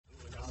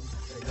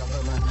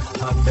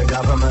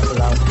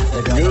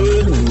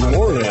Good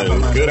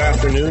morning, good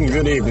afternoon,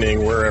 good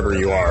evening, wherever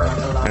you are,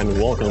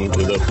 and welcome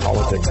to the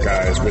Politics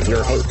Guys with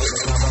your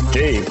hosts,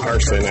 Dave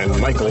Carson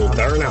and Michael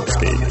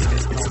Baranowski.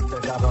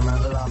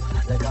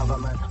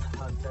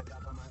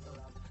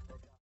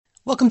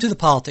 Welcome to the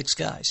Politics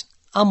Guys.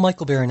 I'm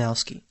Michael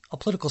Baranowski, a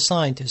political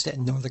scientist at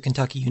Northern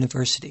Kentucky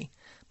University.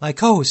 My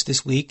co-host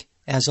this week,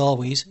 as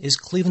always, is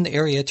Cleveland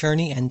area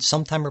attorney and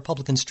sometime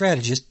Republican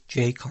strategist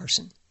Jay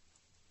Carson.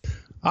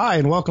 Hi,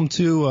 and welcome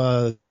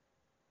to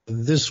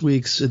this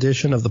week's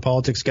edition of the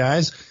Politics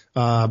Guys.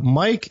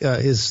 Mike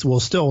will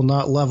still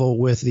not level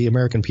with the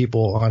American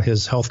people on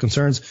his health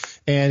concerns,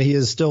 and he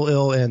is still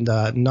ill and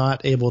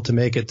not able to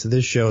make it to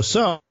this show.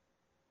 So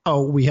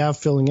we have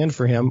filling in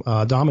for him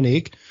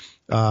Dominique,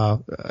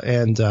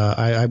 and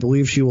I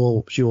believe she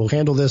will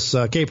handle this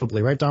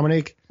capably, right,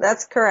 Dominique?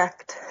 That's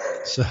correct.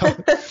 So,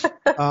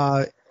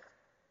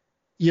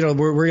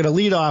 we're going to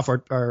lead off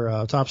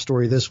our top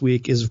story this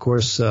week is, of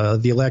course,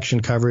 the election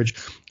coverage.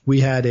 We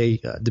had a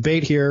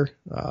debate here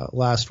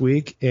last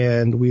week,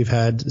 and we've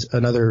had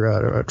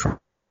another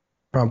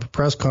Trump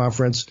press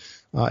conference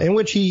in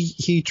which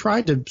he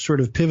tried to sort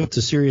of pivot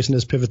to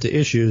seriousness, pivot to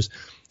issues,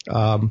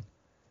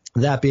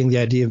 that being the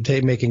idea of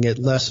making it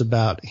less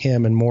about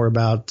him and more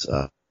about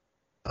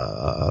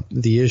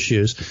the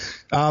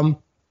issues.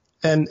 And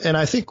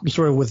I think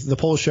sort of with the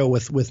poll show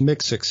with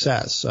mixed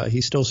success,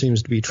 he still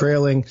seems to be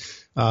trailing,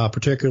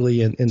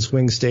 particularly in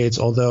swing states,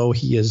 although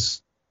he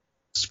is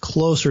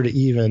closer to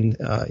even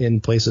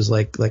in places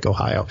like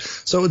Ohio.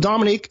 So,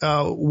 Dominique,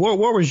 what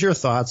was your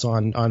thoughts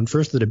on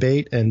first the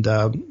debate and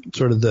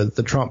sort of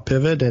the Trump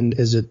pivot? And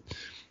is it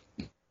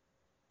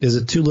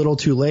too little,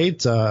 too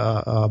late,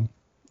 or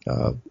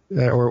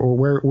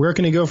where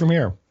can he go from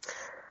here?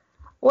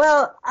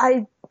 Well,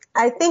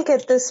 I think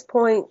at this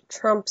point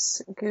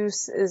Trump's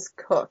goose is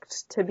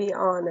cooked, to be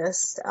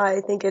honest.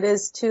 I think it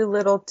is too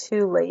little,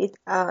 too late.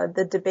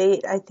 The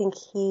debate, I think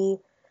he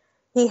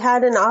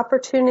had an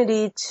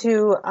opportunity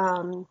to,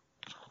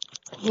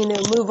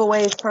 move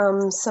away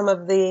from some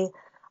of the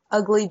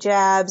ugly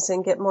jabs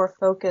and get more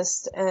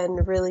focused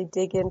and really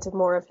dig into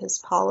more of his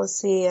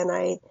policy. And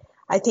I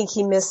think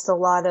he missed a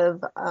lot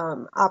of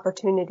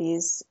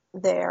opportunities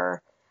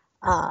there.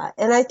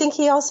 And I think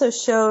he also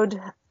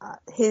showed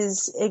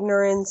his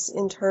ignorance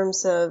in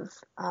terms of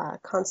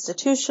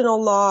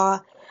constitutional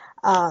law.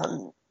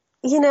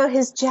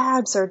 His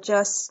jabs are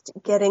just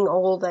getting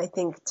old, I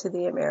think, to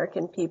the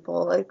American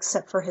people,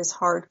 except for his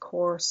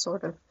hardcore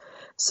sort of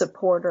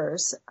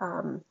supporters.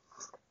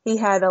 He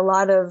had a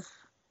lot of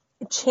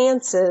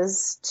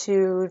chances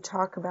to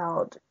talk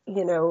about,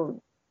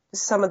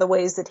 some of the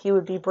ways that he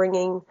would be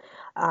bringing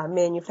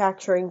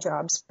manufacturing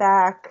jobs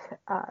back.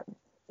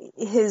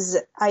 His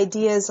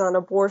ideas on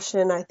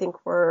abortion, I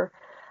think, were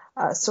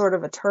sort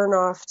of a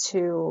turnoff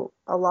to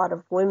a lot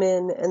of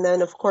women. And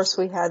then, of course,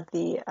 we had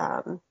the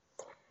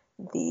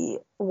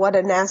 "what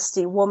a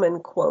nasty woman"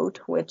 quote,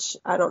 which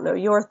I don't know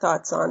your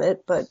thoughts on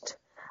it, but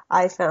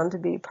I found to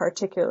be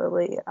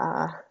particularly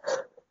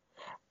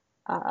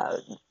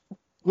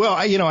well,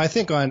 I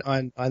think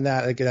on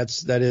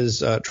that, that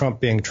is Trump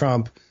being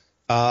Trump,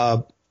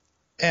 and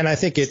I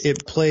think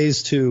it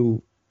plays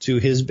to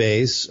his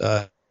base.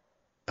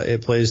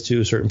 It plays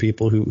to certain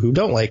people who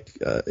don't like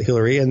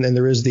Hillary, and then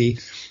there is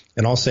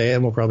and I'll say it,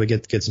 and we'll probably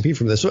get some heat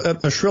from this,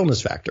 a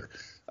shrillness factor.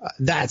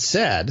 That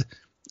said,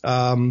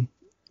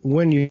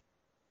 when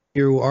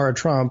you are a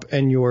Trump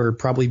and your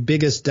probably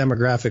biggest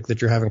demographic that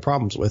you're having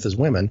problems with is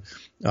women,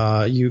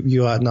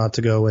 you ought not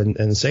to go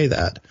and say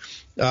that.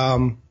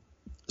 So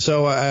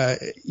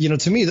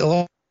to me, a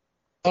lot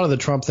of the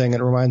Trump thing,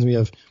 it reminds me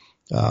of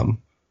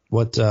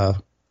what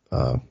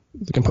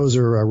the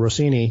composer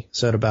Rossini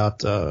said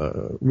about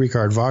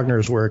Richard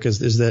Wagner's work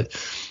is that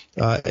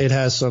it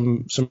has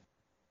some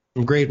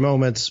great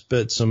moments,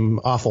 but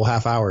some awful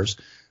half hours.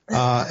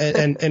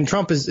 And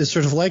Trump is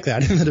sort of like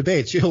that in the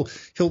debates. He'll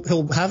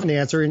have an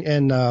answer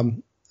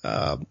and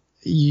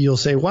you'll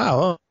say,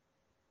 wow,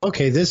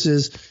 okay, this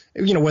is,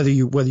 whether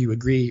you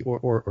agree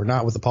or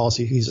not with the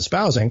policy he's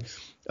espousing,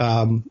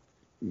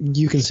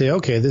 you can say,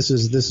 okay, this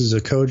is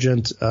a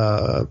cogent,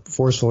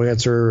 forceful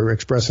answer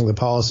expressing the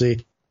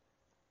policy.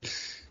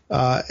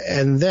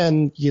 And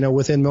then,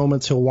 within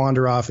moments he'll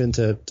wander off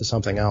into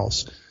something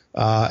else.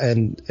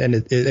 And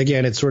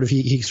again, it's sort of,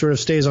 he sort of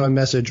stays on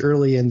message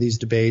early in these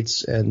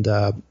debates. And,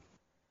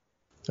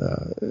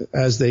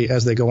 as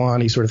they go on,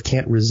 he sort of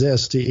can't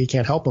resist. He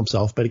can't help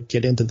himself, but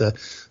get into the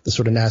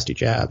sort of nasty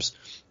jabs.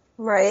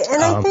 Right.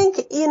 And I think,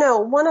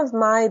 one of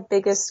my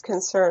biggest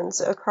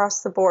concerns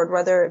across the board,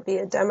 whether it be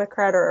a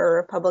Democrat or a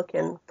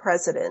Republican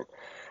president,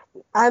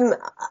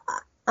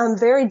 I'm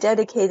very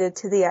dedicated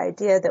to the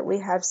idea that we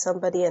have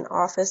somebody in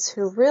office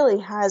who really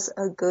has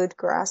a good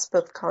grasp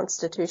of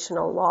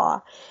constitutional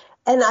law.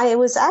 And I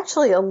was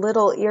actually a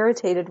little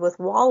irritated with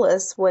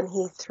Wallace when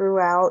he threw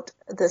out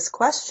this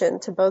question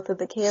to both of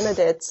the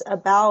candidates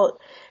about,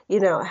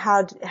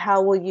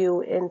 how will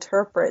you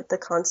interpret the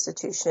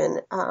Constitution?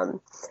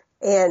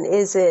 And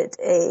is it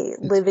a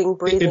living,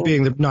 breathing? It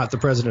being not the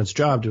president's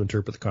job to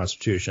interpret the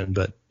Constitution,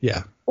 but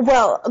yeah.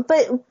 Well,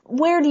 but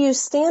where do you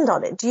stand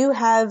on it? Do you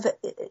have,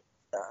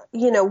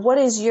 what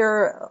is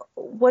your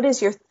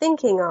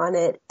thinking on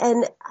it?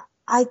 And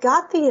I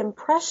got the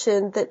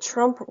impression that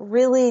Trump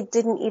really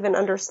didn't even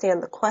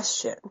understand the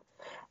question.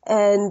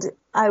 And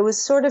I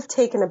was sort of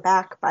taken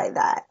aback by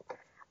that,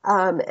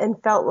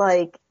 and felt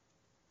like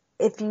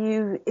if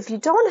you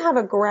don't have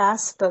a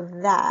grasp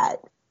of that,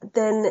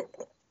 then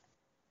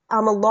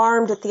I'm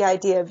alarmed at the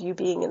idea of you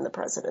being in the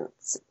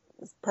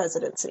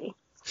presidency.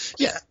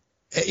 Yeah.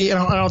 And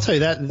I'll tell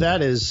you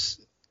that is,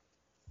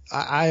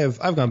 I've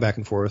gone back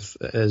and forth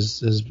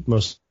as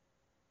most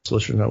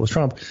listeners know with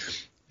Trump,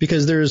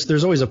 because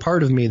there's always a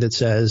part of me that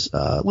says,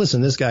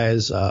 listen, this guy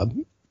is,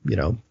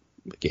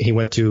 he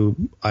went to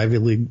Ivy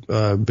League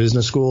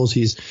business schools.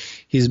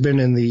 He's been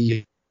in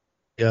the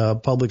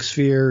public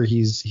sphere.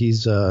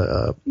 He's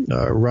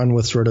run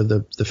with sort of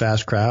the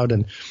fast crowd,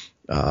 and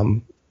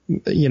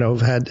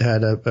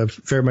had a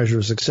fair measure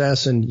of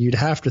success. And you'd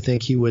have to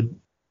think he would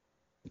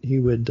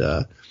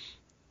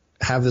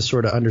have this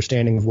sort of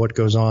understanding of what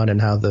goes on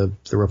and how the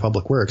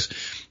republic works.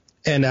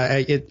 And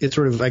I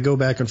go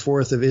back and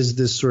forth of, is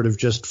this sort of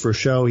just for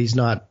show? He's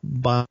not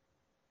buying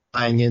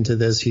into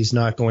this. He's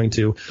not going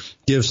to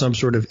give some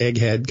sort of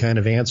egghead kind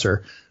of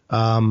answer.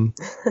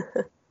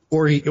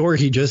 Or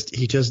he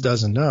just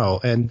doesn't know.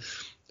 And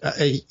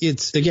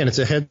it's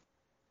a head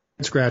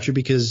scratcher,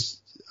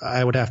 because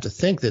I would have to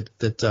think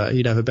that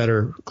he'd have a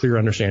better, clear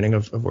understanding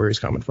of where he's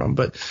coming from.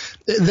 But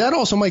that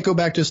also might go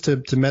back just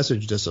to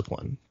message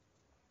discipline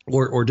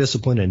or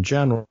discipline in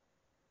general.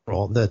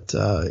 That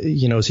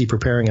is he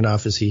preparing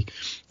enough? Is he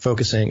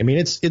focusing? I mean,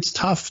 it's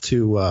tough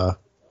to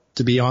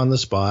be on the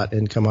spot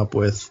and come up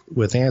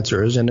with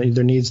answers, and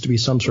there needs to be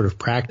some sort of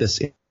practice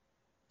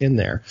in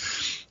there.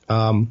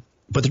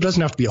 But there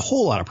doesn't have to be a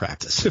whole lot of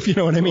practice, if you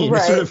know what I mean.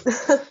 Right.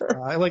 It's sort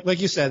of,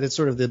 like you said, it's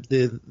sort of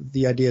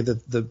the idea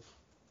that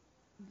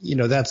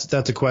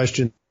that's a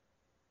question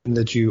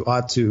that you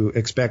ought to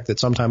expect that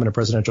sometime in a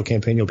presidential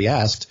campaign you'll be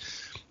asked,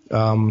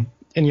 and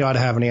you ought to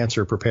have an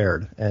answer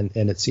prepared. And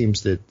it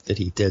seems that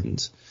he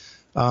didn't.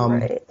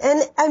 Right.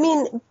 And I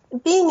mean,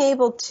 being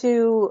able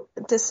to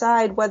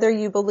decide whether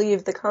you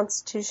believe the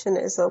Constitution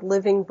is a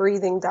living,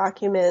 breathing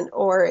document,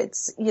 or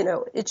it's,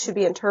 it should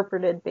be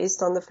interpreted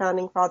based on the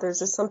founding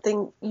fathers, is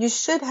something you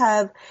should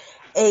have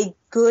a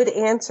good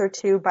answer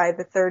to by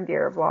the third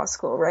year of law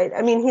school, right?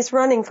 I mean, he's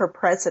running for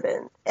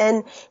president,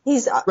 and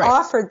he's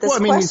offered this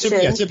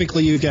question.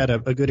 Typically you get a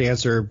good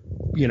answer,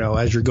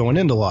 as you're going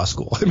into law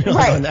school.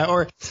 Right. On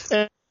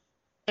that,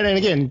 and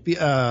again,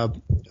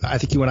 I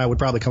think you and I would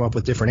probably come up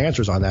with different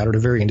answers on that, or to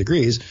varying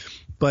degrees.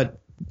 But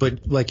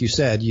like you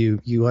said,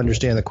 you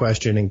understand the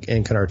question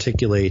and can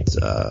articulate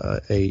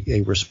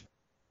a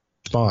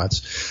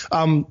response.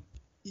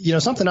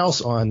 Something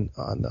else on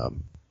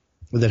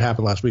that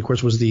happened last week, of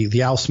course, was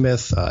the Al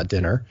Smith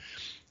dinner,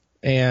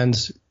 and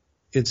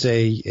it's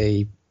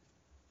a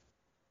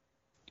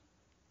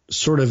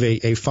sort of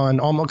a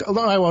fun, almost, I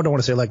don't want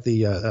to say like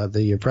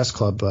the press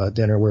club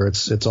dinner where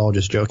it's all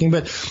just joking,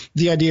 but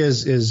the idea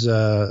is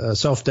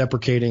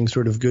self-deprecating,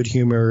 sort of good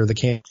humor.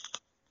 The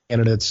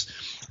candidates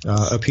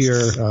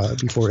appear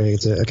before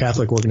it's a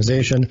Catholic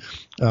organization,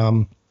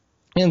 and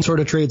sort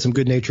of trade some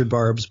good-natured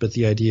barbs. But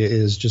the idea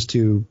is just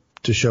to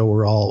show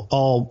we're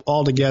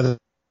all together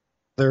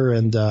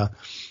and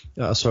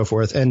so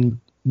forth. And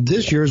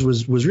this year's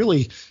was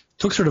really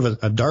took sort of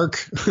a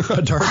dark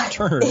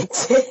turn,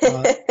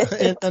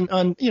 and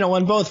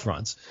on both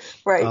fronts.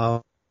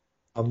 Right.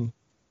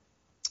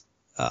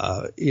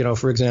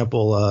 For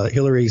example,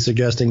 Hillary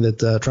suggesting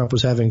that Trump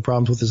was having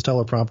problems with his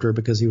teleprompter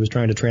because he was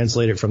trying to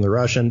translate it from the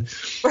Russian.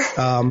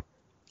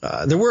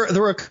 There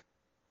were a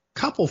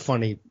couple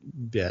funny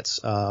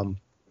bits.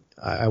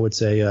 I would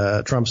say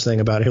Trump's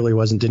thing about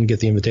Hillary didn't get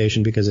the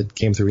invitation because it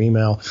came through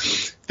email,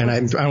 and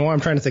I'm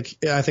trying to think.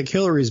 I think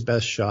Hillary's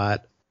best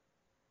shot,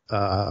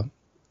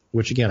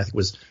 which again I think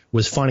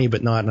was funny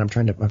but not, and I'm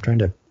trying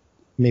to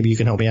maybe you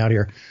can help me out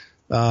here.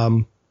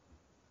 Oh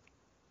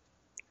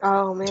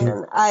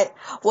man,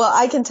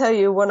 I can tell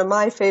you one of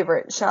my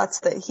favorite shots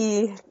that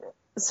he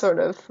sort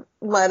of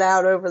let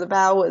out over the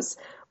bow was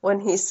when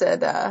he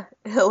said,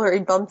 Hillary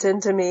bumped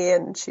into me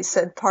and she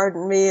said,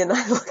 "Pardon me," and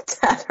I looked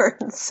at her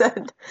and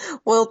said,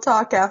 "We'll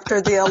talk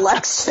after the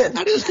election."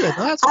 That is good.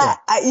 That's good.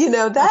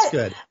 That's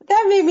good.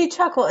 That made me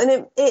chuckle,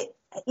 and it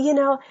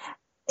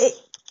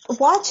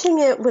watching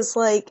it was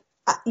like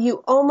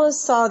you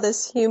almost saw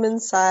this human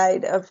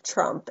side of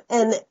Trump,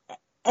 and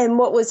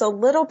what was a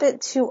little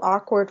bit too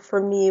awkward for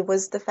me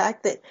was the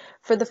fact that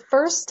for the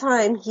first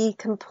time he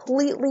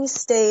completely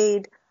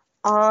stayed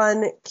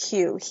on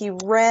cue. He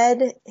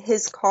read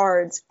his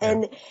cards,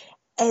 and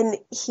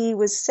he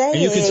was saying,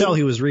 and you could tell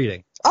he was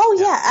reading. Oh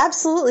yeah,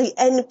 absolutely.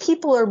 And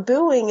people are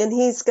booing, and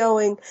he's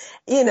going,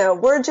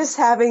 we're just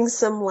having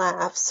some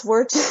laughs.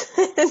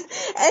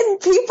 And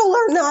people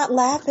are not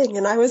laughing.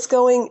 And I was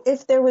going,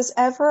 if there was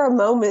ever a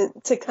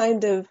moment to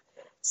kind of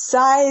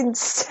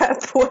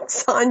sidestep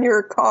what's on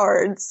your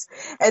cards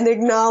and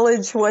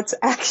acknowledge what's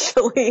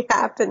actually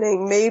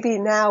happening. Maybe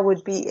now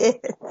would be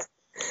it.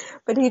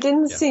 But he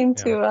didn't seem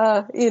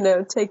to,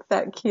 take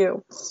that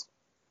cue.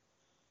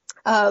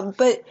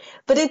 But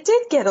it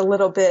did get a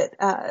little bit,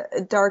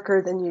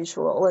 darker than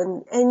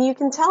usual. And you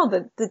can tell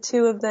that the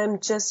two of them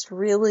just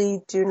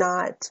really do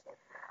not,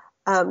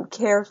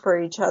 care for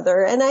each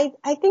other. And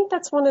I think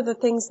that's one of the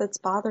things that's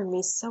bothered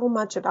me so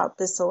much about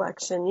this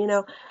election.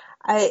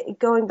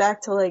 Going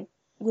back to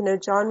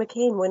John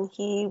McCain, when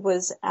he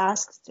was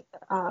asked,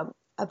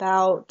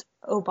 about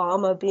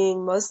Obama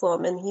being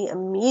Muslim, and he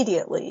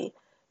immediately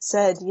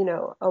said,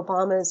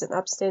 Obama is an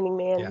upstanding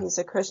man. Yeah. He's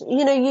a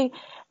Christian.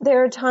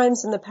 There are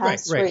times in the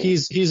past. Right.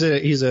 He's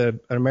an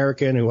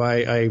American who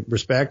I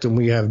respect, and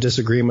we have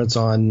disagreements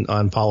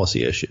on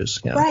policy issues.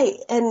 Yeah. Right.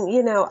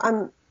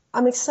 And,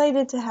 I'm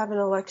excited to have an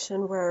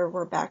election where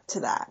we're back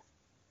to that,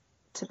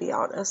 to be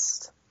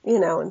honest,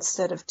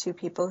 instead of two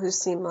people who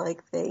seem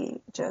like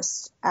they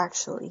just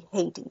actually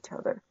hate each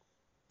other.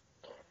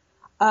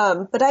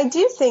 But I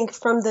do think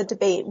from the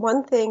debate,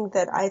 one thing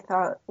that I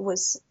thought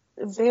was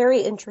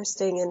very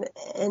interesting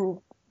and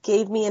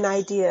gave me an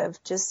idea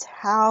of just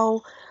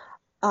how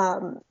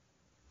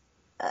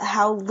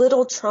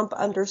little Trump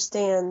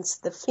understands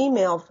the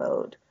female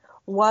vote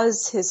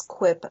was his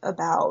quip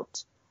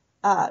about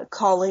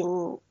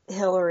calling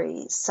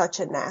Hillary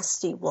such a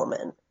nasty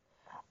woman.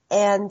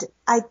 And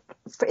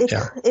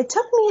it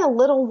took me a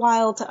little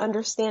while to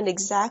understand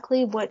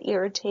exactly what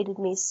irritated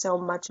me so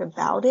much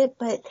about it,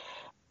 but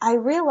I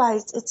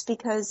realized it's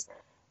because,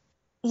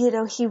 he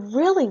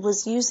really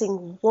was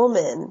using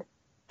woman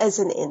as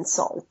an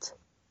insult.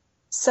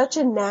 Such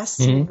a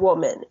nasty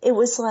woman. It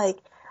was like,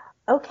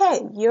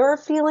 okay, your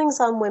feelings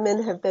on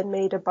women have been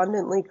made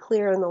abundantly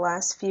clear in the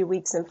last few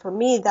weeks. And for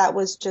me, that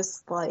was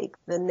just like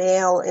the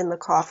nail in the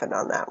coffin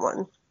on that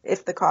one.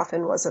 If the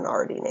coffin wasn't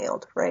already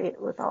nailed, right?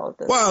 With all of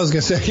this. Well, I was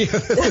going to say,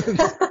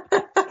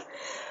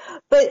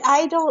 but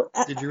I don't.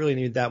 Did you really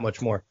need that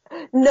much more?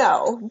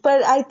 No,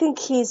 but I think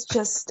he's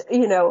just,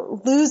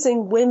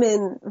 losing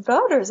women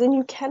voters, and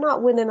you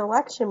cannot win an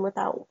election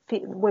without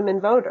women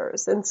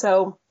voters. And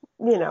so,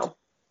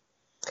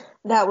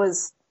 that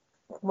was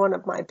one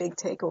of my big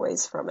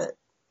takeaways from it.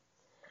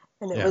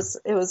 And it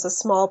was a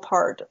small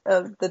part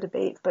of the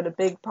debate, but a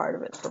big part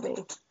of it for me.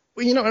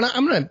 Well, and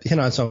I'm going to hit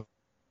on something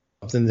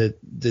that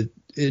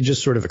it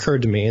just sort of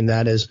occurred to me, and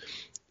that is,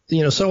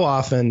 so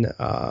often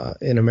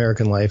in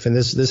American life, and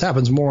this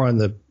happens more on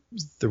the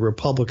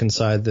Republican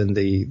side than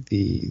the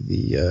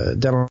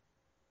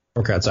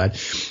Democrat side,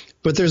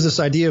 but there's this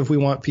idea of we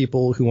want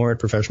people who aren't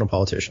professional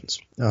politicians.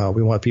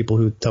 We want people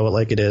who tell it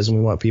like it is, and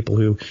we want people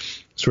who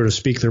sort of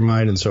speak their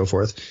mind and so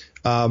forth.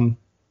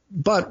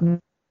 But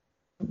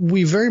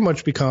we very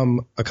much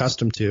become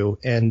accustomed to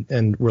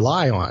and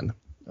rely on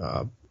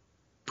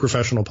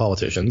professional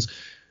politicians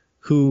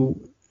who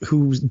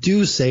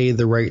do say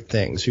the right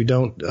things, who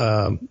don't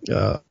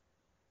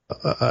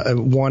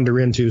wander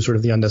into sort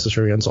of the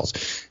unnecessary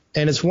insults.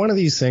 And it's one of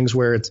these things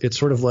where it's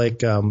sort of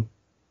like,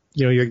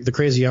 you're the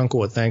crazy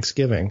uncle at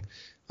Thanksgiving,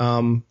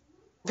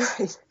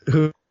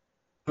 who,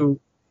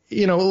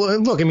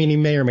 look, I mean, he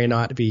may or may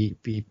not be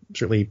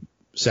certainly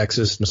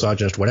sexist,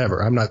 misogynist,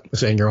 whatever. I'm not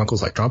saying your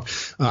uncle's like Trump.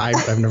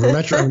 I've never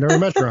met your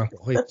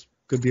uncle. He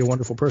could be a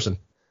wonderful person.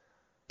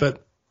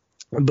 But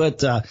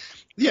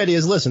the idea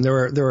is, listen,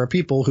 there are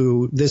people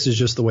who this is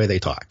just the way they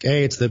talk.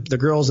 Hey, it's the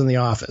girls in the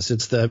office.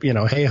 It's the,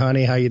 hey,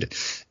 honey, how you do?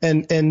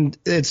 And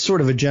it's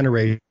sort of a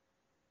generational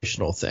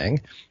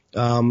thing.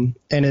 And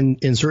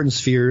in certain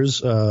spheres,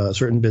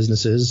 certain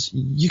businesses,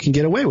 you can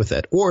get away with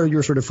it, or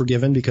you're sort of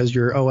forgiven because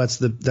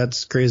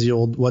that's crazy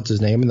old, what's his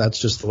name? And that's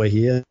just the way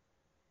he is.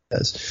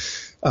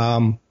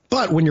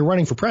 But when you're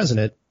running for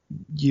president,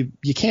 you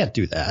can't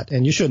do that,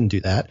 and you shouldn't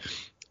do that.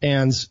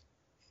 And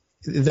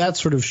that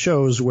sort of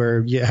shows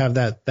where you have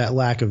that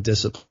lack of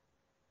discipline.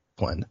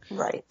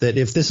 Right. That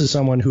if this is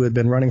someone who had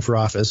been running for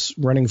office,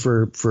 running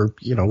for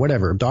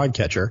whatever, dog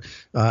catcher,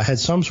 had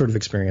some sort of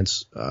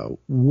experience,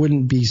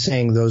 wouldn't be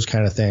saying those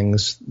kind of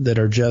things that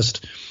are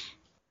just,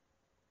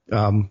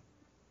 I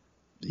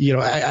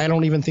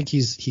don't even think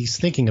he's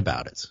thinking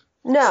about it.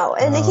 No,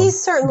 and he's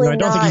certainly I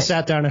don't not. think he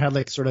sat down and had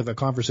like sort of a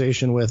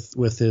conversation with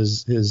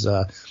his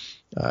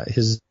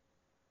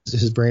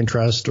brain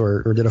trust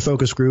or did a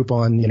focus group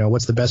on,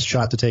 what's the best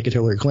shot to take at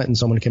Hillary Clinton.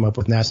 Someone came up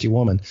with nasty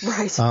woman.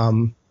 Right.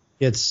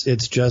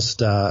 It's just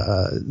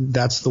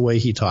that's the way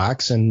he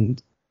talks,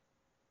 and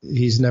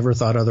he's never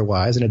thought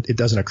otherwise, and it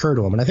doesn't occur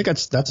to him. And I think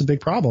that's a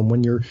big problem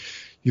when you're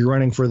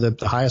running for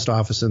the highest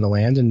office in the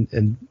land,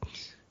 and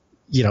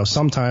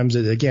sometimes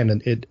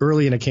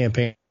early in a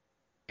campaign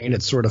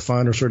it's sort of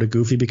fun or sort of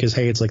goofy because,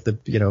 hey, it's like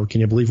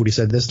can you believe what he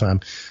said this time?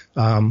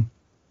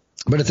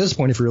 But at this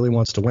point, if he really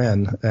wants to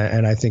win,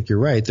 and I think you're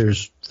right,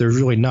 there's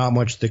really not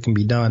much that can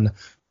be done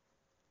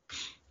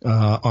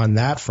on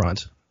that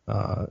front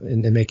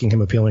in making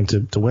him appealing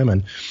to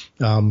women.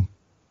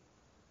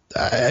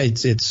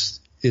 It's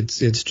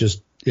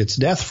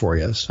death for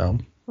you. So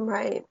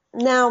right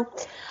now,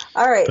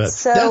 all right. But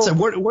so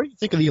what do you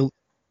think of the?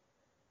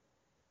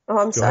 Oh,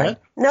 I'm sorry. Ahead.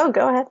 No,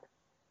 go ahead.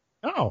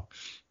 Oh,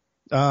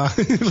 I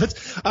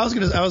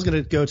was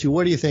gonna go to,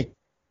 what do you think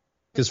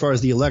as far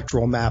as the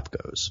electoral map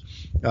goes?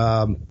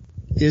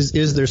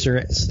 Is there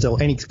still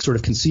any sort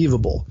of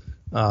conceivable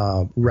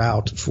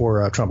route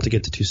for Trump to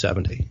get to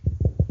 270?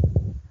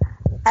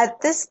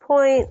 At this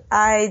point,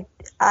 I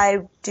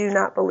do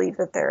not believe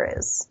that there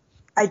is.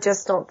 I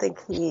just don't think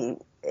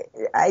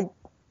I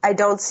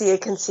don't see a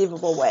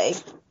conceivable way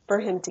for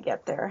him to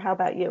get there. How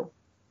about you?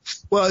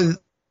 Well,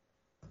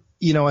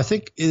 I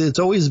think it's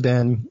always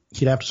been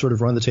he'd have to sort of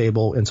run the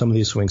table in some of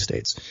these swing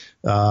states.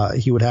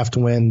 He would have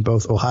to win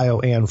both Ohio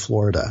and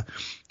Florida.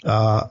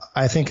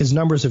 I think his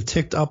numbers have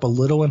ticked up a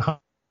little in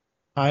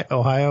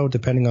Ohio,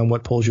 depending on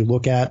what polls you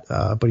look at,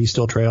 but he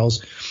still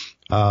trails.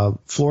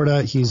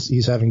 Florida,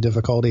 he's having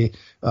difficulty.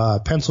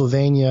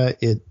 Pennsylvania,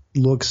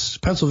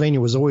 Pennsylvania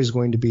was always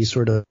going to be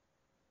sort of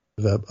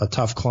a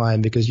tough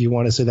climb because you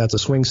want to say that's a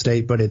swing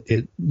state, but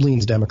it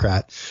leans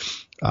Democrat.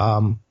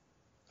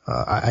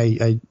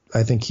 I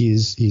think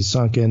he's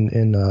sunk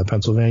in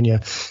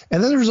Pennsylvania.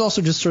 And then there's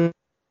also just sort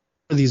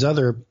of these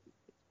other,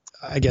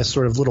 I guess,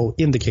 sort of little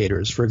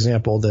indicators. For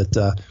example,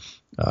 that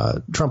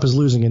Trump is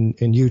losing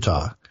in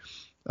Utah.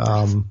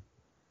 Now,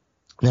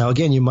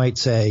 again, you might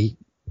say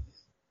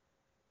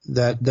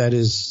that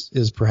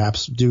is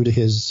perhaps due to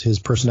his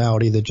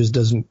personality that just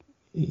doesn't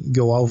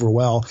go over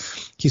well.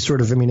 He's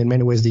sort of, in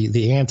many ways,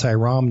 the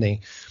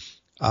anti-Romney.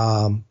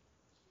 But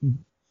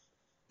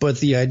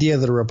the idea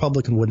that a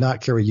Republican would not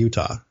carry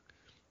Utah,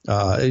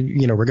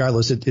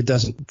 regardless, it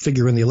doesn't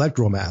figure in the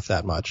electoral math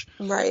that much.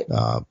 Right.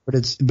 But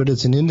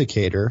it's an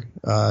indicator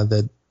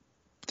that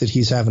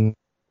he's having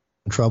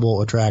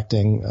trouble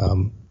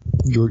attracting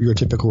your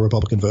typical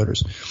Republican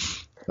voters.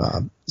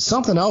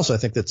 Something else I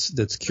think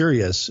that's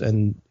curious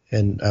and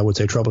I would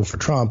say troubling for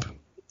Trump,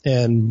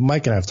 and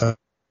Mike and I have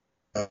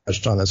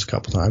touched on this a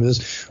couple times,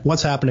 is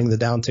what's happening in the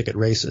down ticket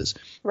races.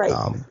 Right.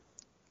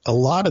 A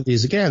lot of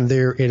these, again,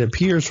 it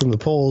appears from the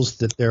polls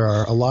that there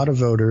are a lot of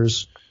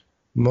voters,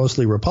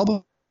 mostly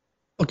Republican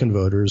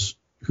voters,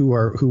 who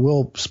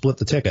will split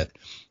the ticket.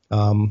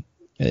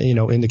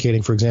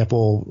 Indicating, for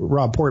example,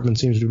 Rob Portman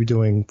seems to be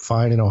doing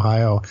fine in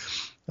Ohio.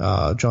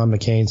 John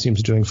McCain seems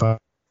to be doing fine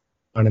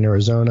in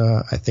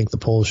Arizona. I think the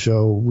polls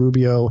show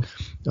Rubio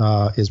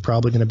is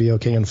probably going to be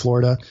okay in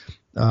Florida.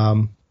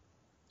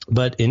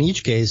 But in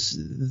each case,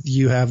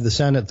 you have the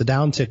Senate, the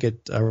down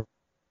ticket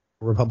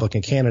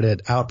Republican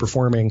candidate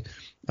outperforming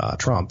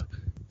Trump,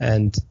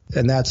 and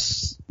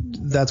that's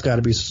got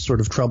to be sort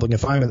of troubling.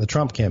 If I'm in the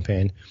Trump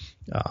campaign,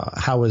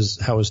 how is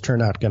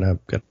turnout going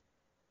to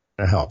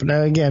help?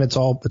 Now, again, it's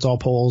all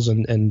polls,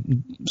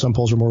 and some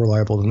polls are more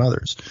reliable than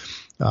others,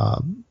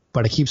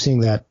 but I keep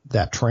seeing that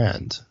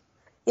trend.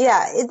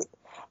 Yeah,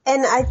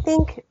 and I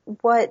think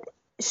what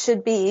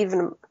should be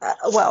even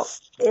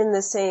in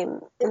the same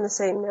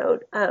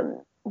note.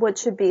 What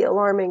should be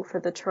alarming for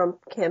the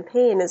Trump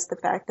campaign is the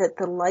fact that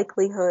the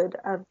likelihood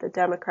of the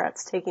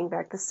Democrats taking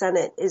back the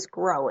Senate is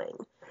growing.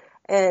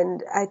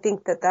 And I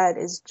think that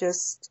is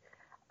just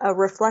a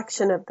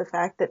reflection of the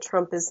fact that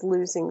Trump is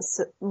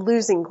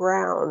losing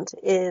ground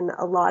in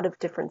a lot of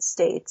different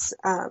states.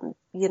 I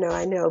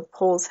know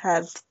polls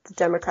have the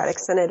Democratic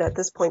Senate at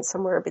this point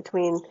somewhere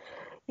between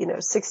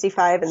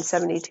 65 and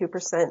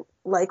 72%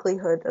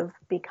 likelihood of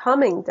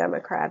becoming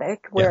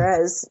Democratic,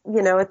 whereas,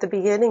 at the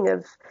beginning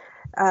of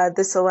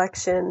this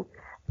election,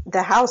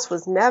 the House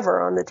was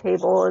never on the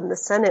table and the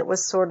Senate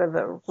was sort of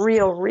a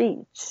real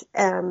reach.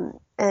 I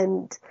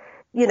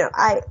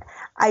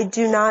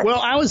do not.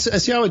 Well, I would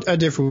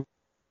differ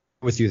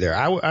with you there.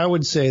 I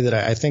would say that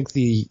I think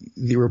the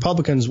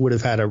Republicans would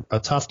have had a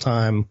tough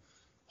time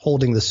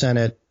holding the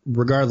Senate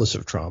regardless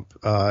of Trump,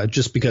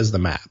 just because of the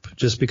map,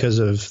 just because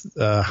of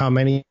how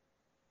many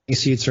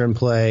seats are in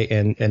play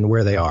and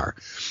where they are.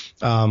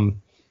 The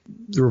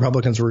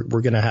Republicans were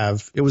going to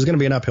have, it was going to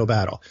be an uphill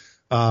battle.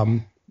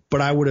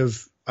 But I would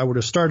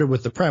have started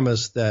with the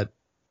premise that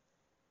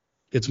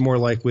it's more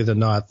likely than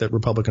not that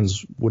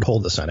Republicans would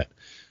hold the Senate.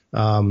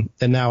 And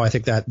now I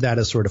think that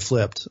has sort of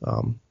flipped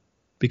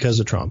because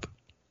of Trump.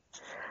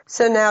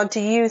 So now, do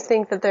you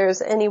think that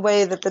there's any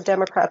way that the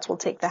Democrats will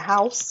take the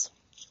House?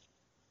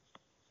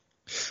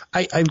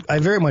 I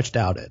very much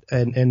doubt it.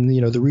 And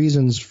the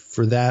reasons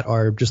for that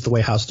are just the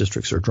way House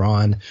districts are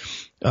drawn.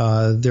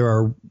 There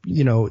are,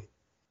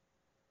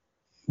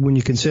 when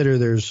you consider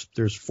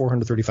there's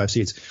 435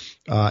 seats,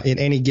 in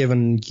any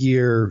given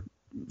year,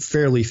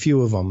 fairly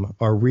few of them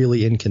are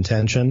really in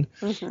contention.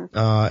 Mm-hmm.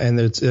 And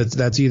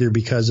that's either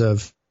because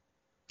of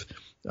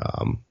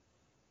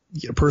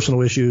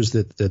personal issues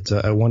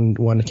that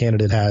one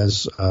candidate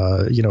has,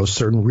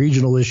 certain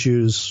regional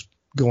issues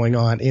going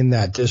on in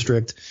that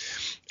district,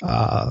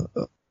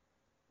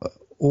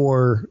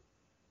 or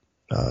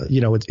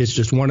it's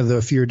just one of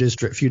the few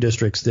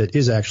districts that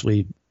is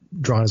actually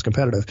drawn as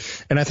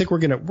competitive. And I think we're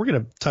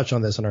gonna touch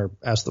on this in our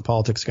Ask the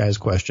Politics Guys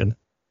question,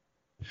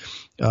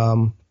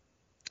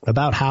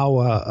 about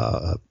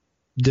how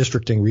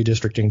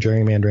redistricting,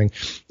 gerrymandering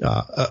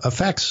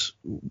affects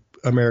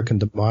American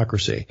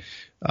democracy.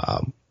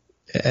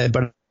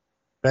 But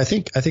I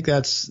think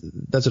that's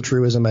a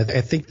truism. I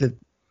think that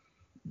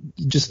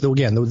just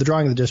the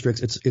drawing of the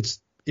districts,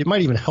 it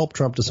might even help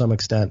Trump to some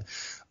extent.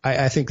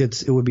 I think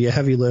it would be a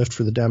heavy lift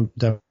for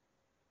the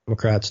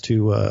Democrats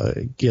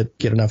to get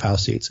enough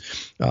House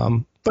seats.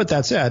 But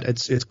that said,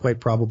 it's quite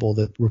probable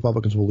that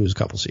Republicans will lose a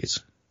couple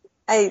seats.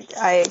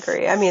 I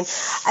agree. I mean,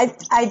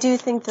 I do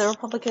think the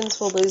Republicans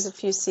will lose a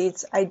few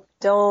seats. I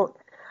don't,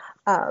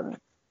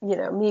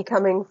 me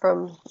coming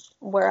from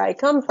where I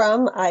come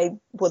from, I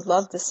would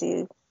love to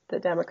see the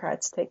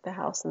Democrats take the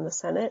House and the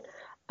Senate.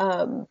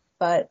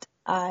 But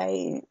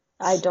I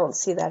don't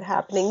see that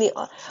happening.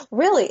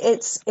 Really,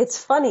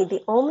 it's funny.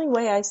 The only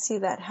way I see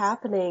that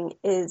happening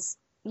is,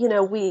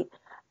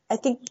 I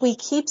think we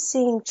keep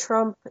seeing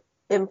Trump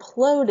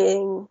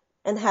imploding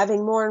and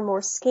having more and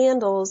more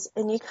scandals,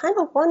 and you kind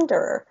of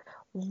wonder,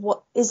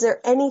 is there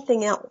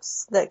anything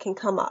else that can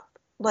come up?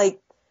 Like,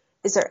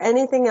 is there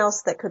anything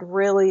else that could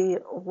really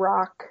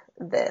rock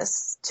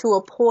this to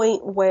a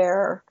point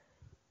where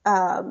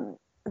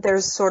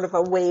there's sort of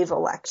a wave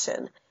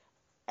election?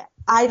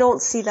 I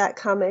don't see that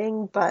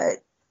coming,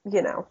 but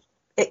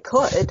it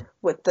could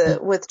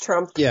with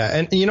Trump. Yeah,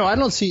 and I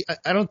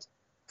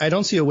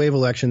don't see a wave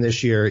election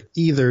this year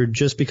either,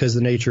 just because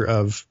the nature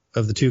of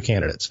the two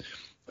candidates.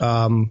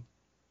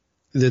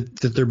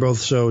 That they're both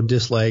so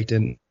disliked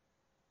and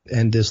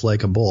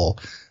dislikable.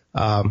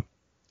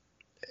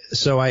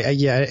 So and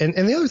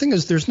the other thing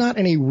is there's not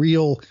any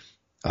real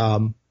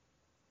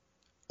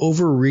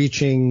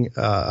overreaching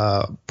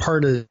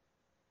partisan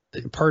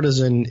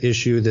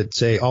issue that,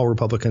 say, all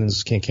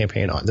Republicans can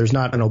campaign on. There's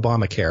not an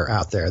Obamacare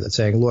out there that's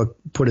saying, look,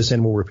 put us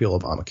in, we'll repeal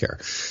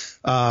Obamacare.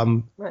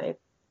 Right.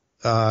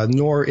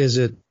 Nor is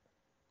it,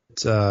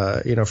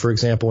 for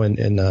example,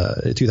 in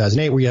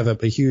 2008, where you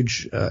have a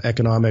huge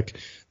economic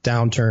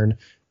downturn,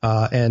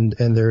 and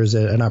there's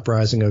an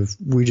uprising of,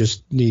 we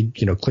just need,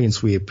 clean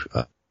sweep,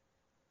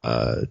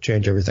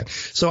 change everything.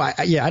 So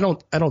I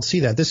don't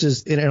see that. This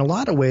is in a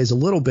lot of ways a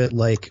little bit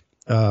like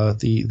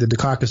the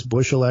Dukakis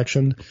Bush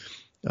election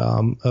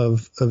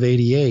of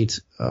 88,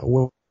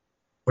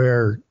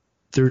 where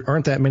there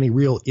aren't that many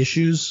real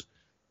issues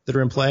that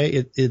are in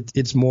play.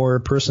 It's more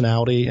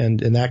personality,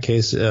 and in that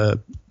case, it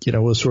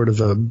was sort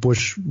of a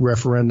Bush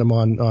referendum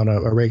on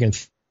a Reagan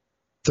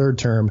third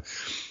term.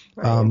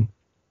 Right.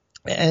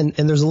 And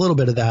there's a little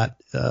bit of that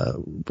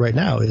right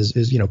now. Is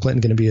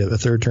Clinton going to be a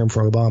third term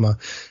for Obama?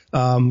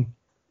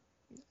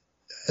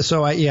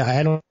 So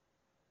I don't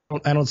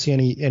see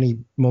any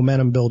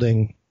momentum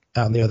building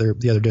out in the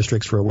other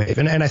districts for a wave.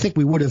 And I think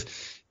we would have,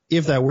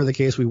 if that were the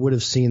case, we would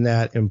have seen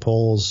that in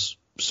polls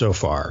so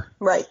far.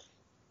 Right.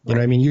 You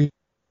know what I mean?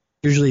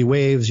 Usually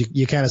waves,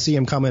 you kind of see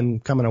them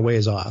coming a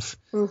ways off.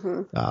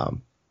 Mm-hmm.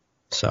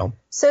 So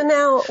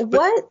now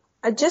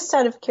just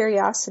out of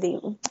curiosity,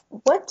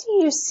 what do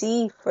you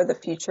see for the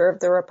future of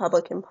the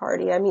Republican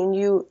Party? I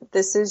mean,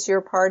 this is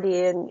your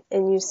party, and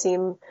you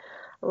seem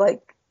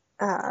like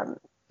I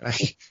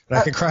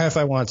could cry if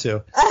I want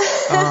to.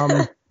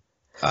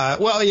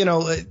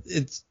 Well,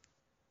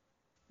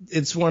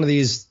 it's one of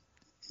these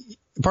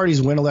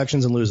parties win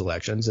elections and lose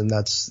elections, and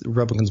that's the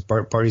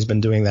Republican Party's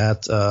been doing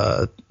that, since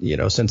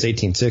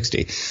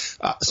 1860.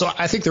 So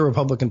I think the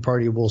Republican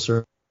Party will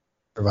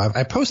survive.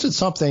 I posted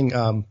something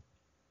on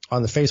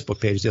the Facebook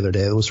page the other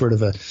day. It was sort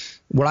of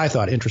what I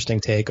thought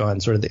interesting take on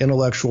sort of the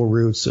intellectual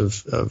roots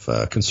of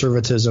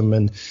conservatism,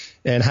 and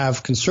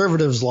have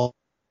conservatives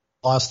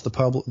lost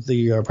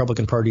the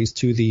Republican parties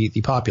to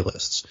the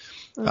populists.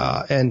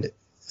 Mm-hmm. And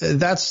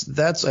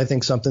that's I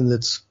think something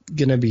that's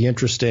going to be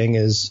interesting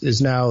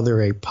is now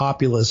they're a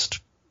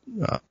populist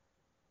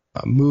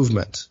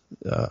movement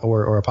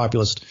or a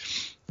populist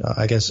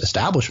I guess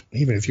establishment,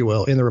 even if you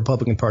will, in the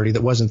Republican Party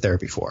that wasn't there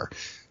before.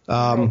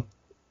 That's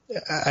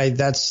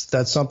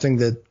something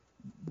that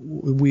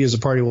we as a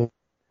party will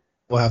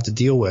have to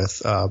deal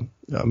with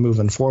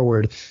moving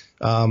forward.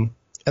 And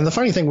the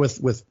funny thing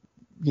with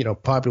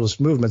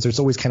populist movements, it's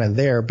always kind of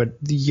there, but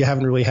you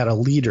haven't really had a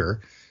leader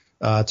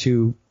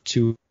to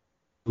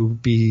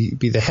be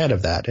the head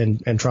of that.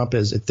 And Trump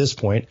is at this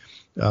point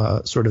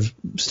sort of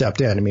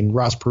stepped in. I mean,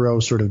 Ross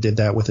Perot sort of did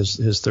that with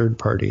his third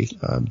party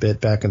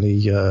bit back in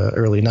the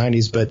early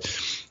 90s, but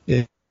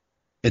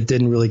it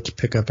didn't really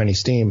pick up any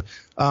steam.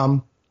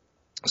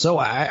 So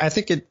I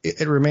think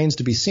it remains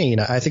to be seen.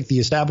 I think the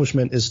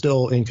establishment is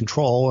still in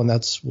control, and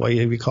that's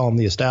why we call them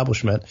the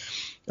establishment.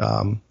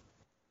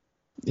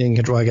 In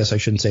control, I guess I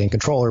shouldn't say in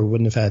control, or we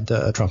wouldn't have had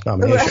a Trump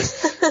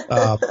nomination.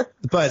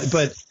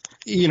 But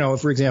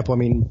for example, I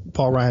mean,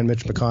 Paul Ryan,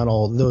 Mitch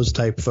McConnell, those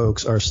type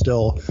folks are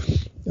still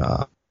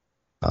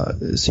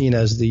seen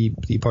as the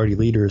party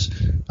leaders.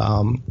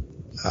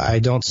 I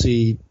don't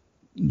see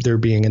there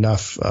being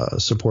enough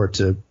support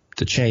to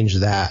change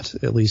that,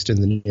 at least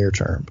in the near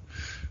term.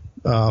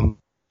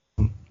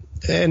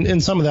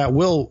 And some of that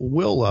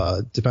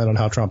will depend on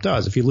how Trump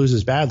does. If he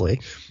loses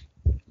badly,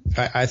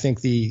 I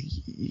think the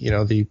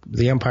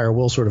empire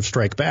will sort of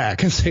strike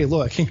back and say,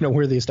 look,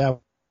 we're the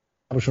establishment.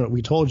 establishment,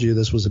 we told you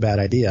this was a bad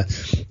idea,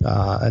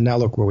 and now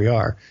look where we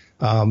are.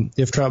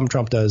 If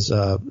Trump does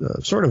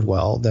sort of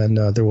well, then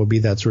there will be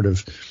that sort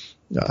of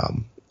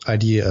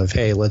idea of,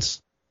 hey,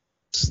 let's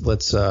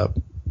give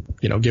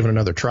it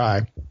another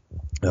try,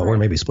 or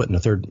maybe split in a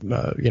third,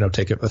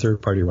 take a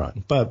third party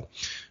run. But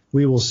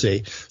we will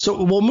see.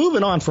 So we'll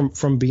moving on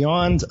from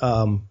beyond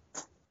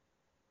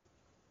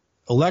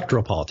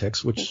electoral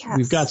politics, which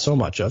we've got so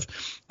much of.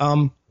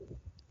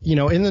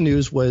 In the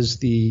news was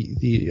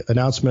the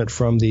announcement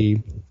from the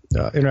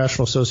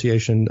International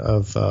Association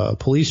of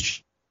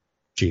Police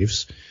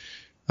Chiefs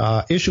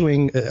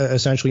issuing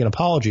essentially an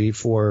apology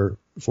for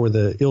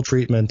the ill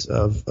treatment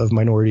of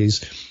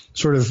minorities,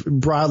 sort of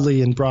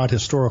broadly in broad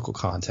historical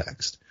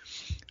context.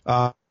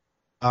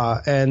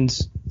 And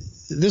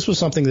this was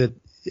something that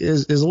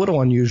is a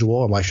little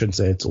unusual. Well, I shouldn't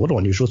say it's a little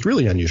unusual. It's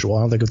really unusual.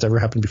 I don't think it's ever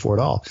happened before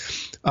at all.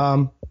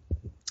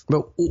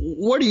 But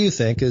what do you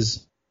think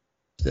is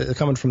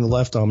coming from the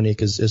left,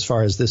 Dominique, as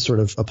far as this sort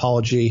of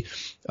apology?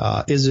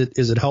 Is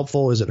it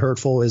helpful? Is it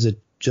hurtful? Is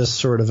it just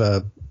sort of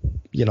a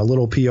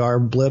little PR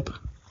blip?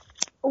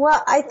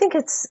 Well, I think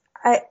it's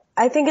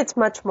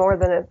much more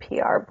than a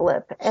PR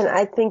blip, and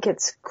I think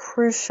it's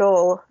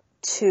crucial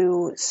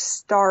to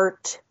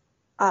start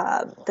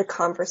the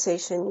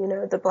conversation.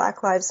 The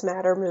Black Lives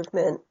Matter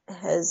movement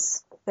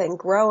has been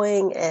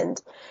growing, and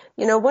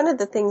one of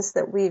the things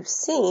that we've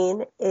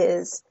seen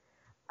is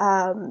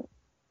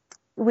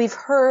we've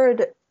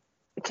heard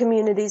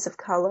communities of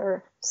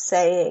color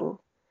saying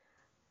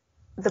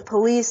the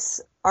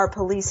police are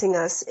policing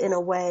us in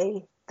a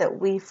way that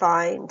we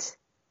find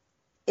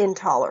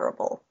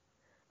intolerable.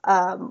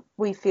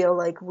 We feel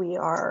like we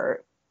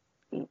are,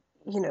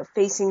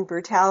 facing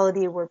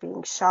brutality. We're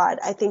being shot.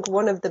 I think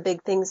one of the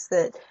big things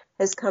that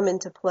has come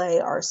into play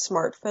are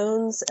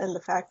smartphones and the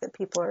fact that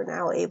people are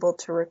now able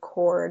to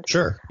record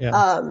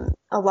a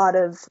lot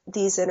of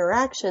these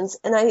interactions.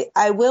 And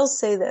I will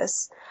say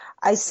this.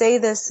 I say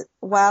this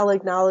while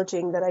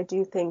acknowledging that I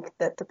do think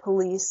that the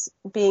police,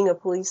 being a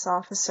police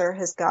officer,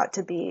 has got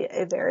to be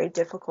a very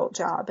difficult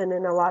job. And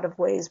in a lot of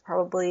ways,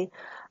 probably,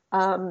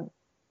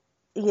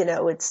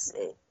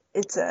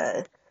 it's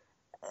a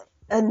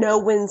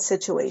no-win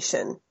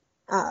situation,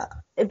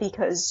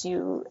 because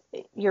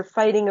you're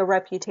fighting a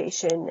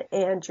reputation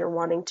and you're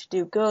wanting to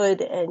do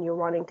good and you're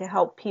wanting to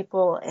help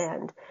people.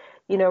 And,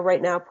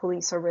 right now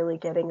police are really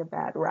getting a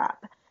bad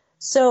rap.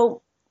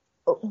 So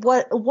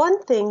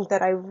one thing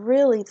that I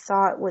really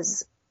thought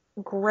was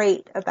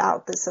great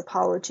about this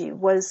apology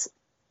was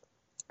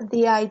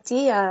the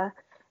idea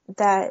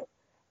that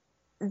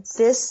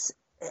this,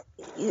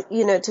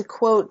 to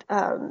quote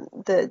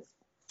the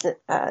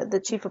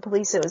chief of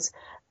police, it was,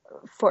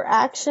 "For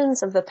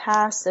actions of the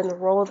past and the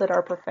role that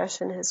our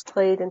profession has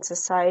played in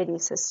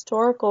society's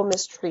historical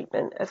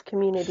mistreatment of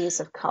communities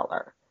of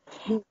color."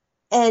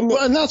 And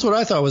that's what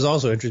I thought was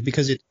also interesting,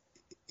 because it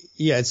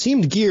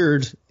seemed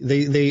geared.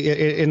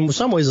 They in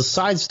some ways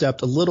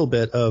sidestepped a little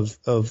bit of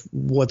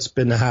what's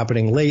been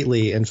happening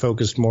lately and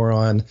focused more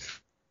on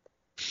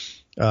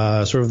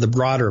sort of the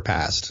broader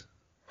past.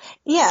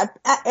 Yeah,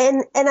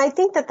 and I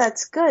think that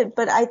that's good,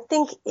 but I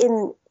think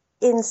in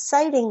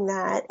citing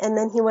that, and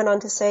then he went on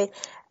to say,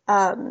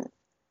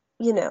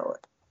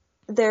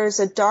 there's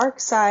a dark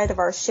side of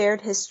our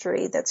shared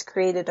history that's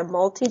created a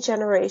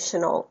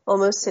multi-generational,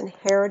 almost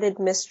inherited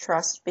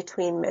mistrust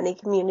between many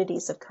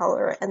communities of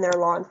color and their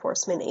law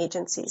enforcement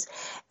agencies.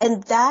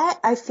 And that,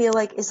 I feel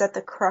like, is at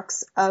the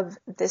crux of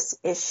this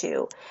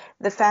issue.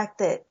 The fact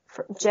that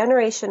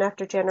generation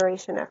after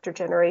generation after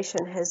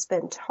generation has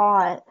been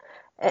taught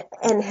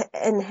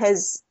and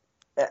has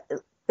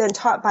been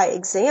taught by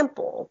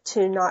example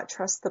to not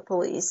trust the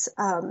police.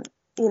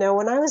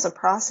 When I was a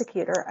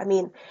prosecutor,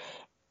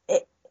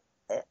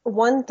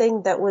 one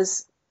thing that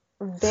was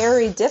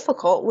very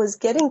difficult was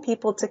getting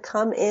people to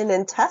come in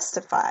and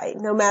testify.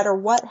 No matter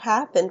what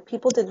happened,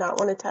 people did not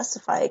want to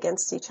testify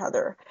against each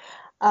other.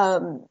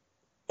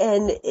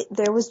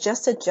 There was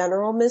just a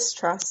general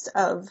mistrust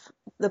of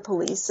the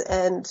police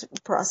and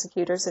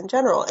prosecutors in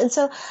general. And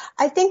so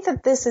I think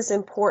that this is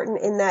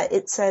important in that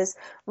it says,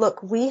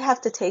 look, we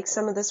have to take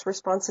some of this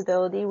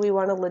responsibility. We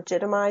want to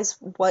legitimize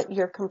what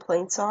your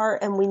complaints are,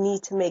 and we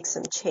need to make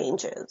some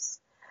changes.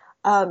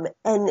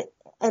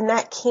 And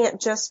that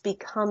can't just be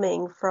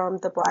coming from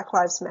the Black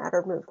Lives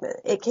Matter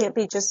movement. It can't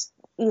be just,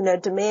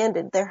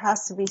 demanded. There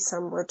has to be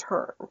some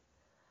return.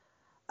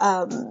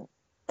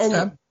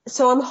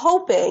 So I'm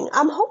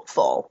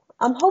hopeful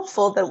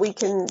that we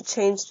can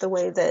change the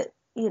way that,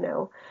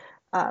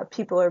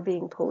 people are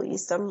being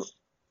policed.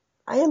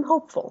 I am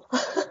hopeful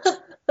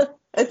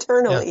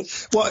eternally.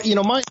 Yeah.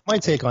 Well, my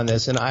take on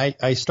this, and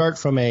I start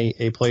from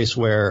a place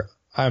where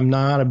I'm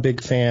not a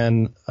big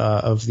fan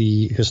of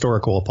the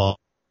historical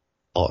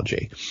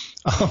apology,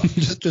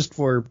 just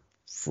for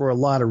a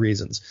lot of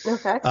reasons.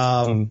 Okay.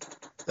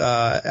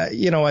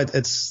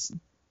 It's,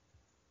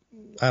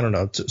 I don't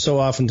know. So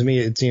often to me,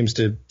 it seems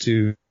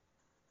to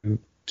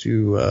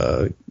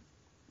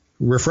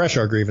refresh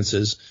our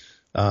grievances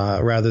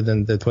rather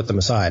than to put them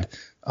aside.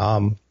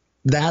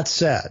 That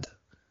said,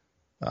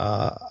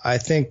 I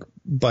think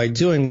by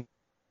doing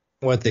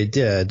what they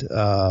did,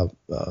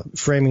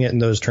 framing it in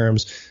those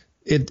terms,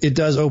 it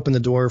does open the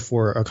door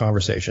for a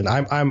conversation.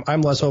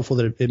 I'm less hopeful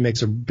that it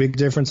makes a big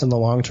difference in the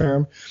long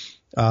term,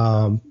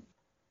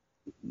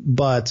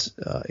 but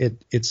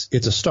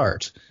it's a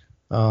start.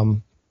 My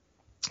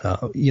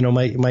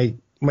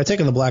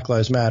take on the Black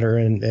Lives Matter,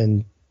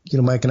 and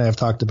Mike and I have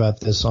talked about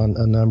this on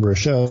a number of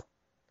shows,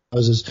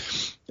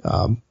 is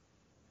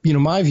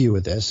my view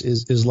of this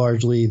is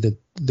largely that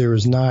there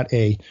is not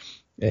is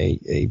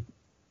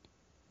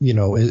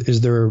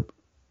there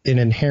an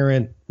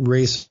inherent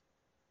racism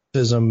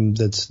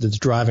that's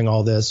driving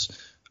all this?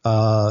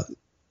 I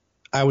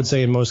would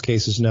say in most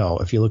cases, no.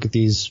 If you look at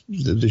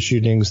the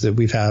shootings that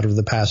we've had over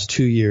the past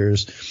 2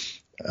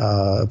 years,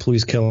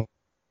 police killings,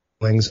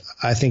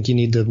 I think you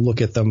need to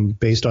look at them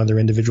based on their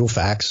individual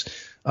facts.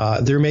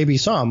 There may be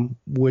some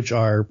which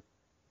are,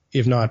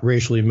 if not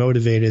racially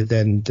motivated,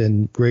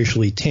 then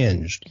racially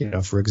tinged.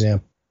 For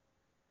example,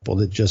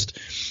 that just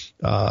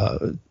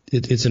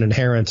it's an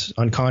inherent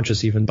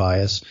unconscious even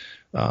bias,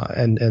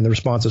 and the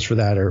responses for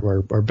that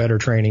are better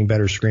training,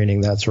 better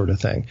screening, that sort of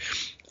thing.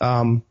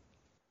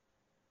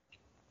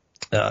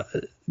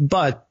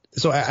 But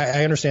so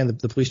I understand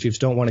that the police chiefs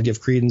don't want to give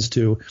credence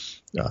to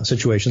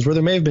situations where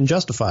there may have been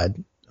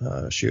justified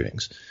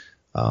shootings,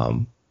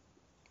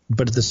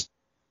 but at the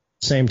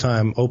same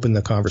time open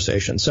the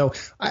conversation. So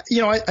I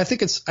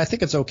think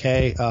it's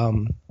okay.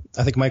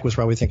 I think Mike was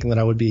probably thinking that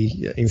I would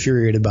be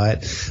infuriated by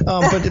it,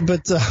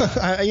 but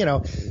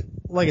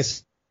like I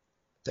said,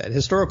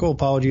 historical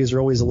apologies are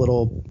always a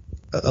little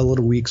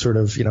weak, sort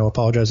of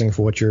apologizing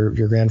for what your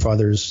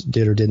grandfathers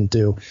did or didn't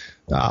do.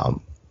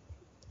 Well,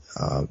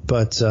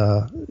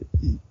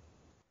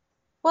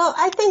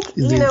 I think,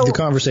 the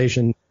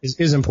conversation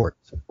is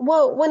important.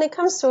 Well, when it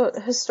comes to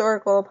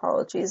historical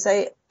apologies,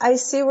 I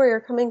see where you're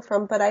coming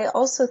from, but I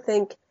also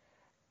think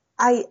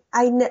I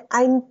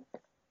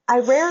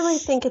rarely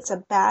think it's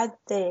a bad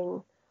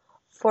thing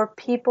for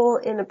people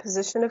in a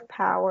position of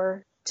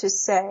power to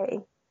say,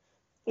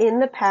 in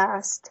the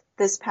past,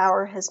 this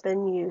power has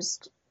been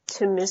used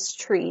to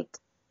mistreat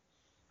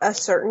a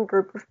certain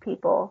group of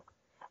people.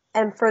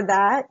 And for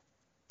that,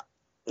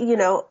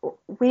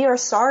 we are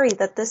sorry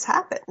that this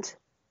happened.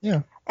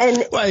 Yeah.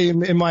 And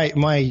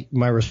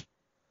my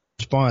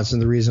response,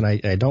 and the reason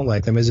I don't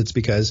like them, is it's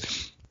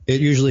because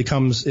it usually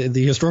comes,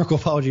 the historical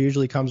apology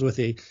usually comes with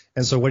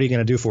and so what are you going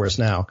to do for us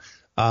now?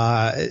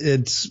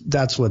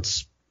 That's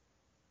what's,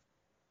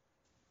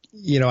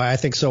 I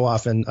think so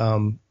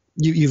often,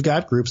 you've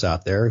got groups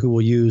out there who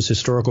will use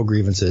historical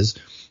grievances,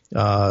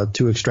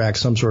 to extract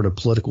some sort of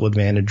political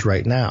advantage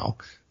right now.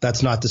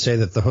 That's not to say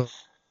that the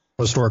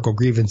historical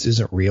grievance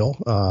isn't real,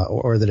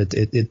 or that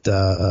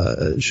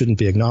it shouldn't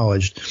be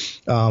acknowledged.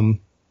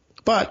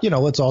 But,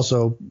 let's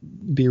also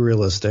be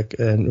realistic.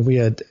 And we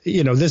had,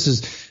 this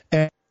is,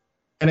 and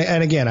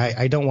again,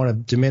 I don't want to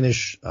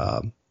diminish,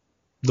 the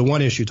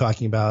one issue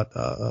talking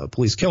about,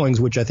 police killings,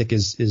 which I think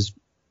is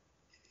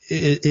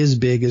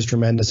big, is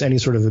tremendous. Any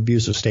sort of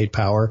abuse of state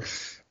power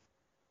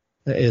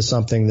is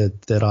something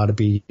that ought to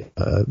be,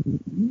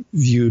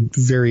 viewed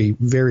very,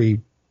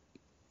 very,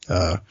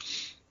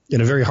 in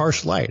a very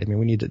harsh light. I mean,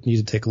 we need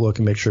to take a look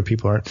and make sure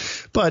people aren't.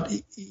 But,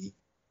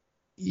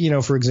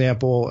 for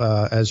example,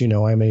 as you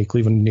know, I'm a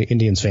Cleveland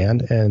Indians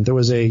fan, and there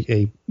was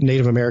a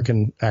Native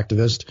American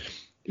activist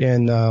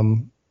in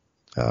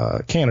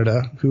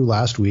Canada who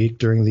last week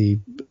during the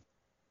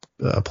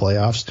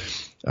playoffs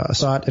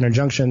sought an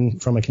injunction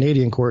from a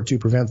Canadian court to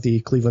prevent the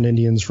Cleveland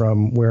Indians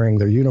from wearing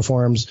their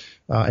uniforms,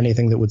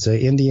 anything that would say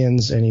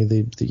Indians, any of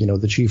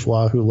the Chief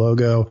Wahoo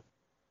logo.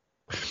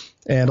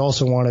 And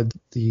also wanted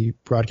the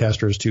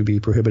broadcasters to be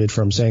prohibited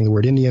from saying the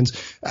word Indians.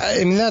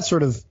 I mean, that's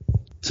sort of,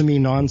 to me,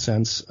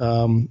 nonsense.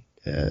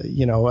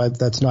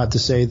 That's not to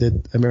say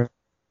that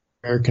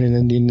American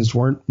Indians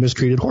weren't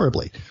mistreated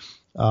horribly.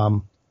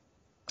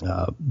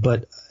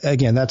 But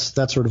again, that's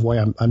sort of why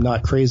I'm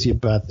not crazy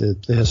about the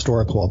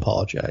historical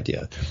apology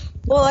idea.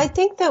 Well, I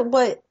think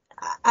that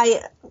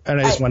I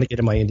just want to get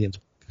in my Indians.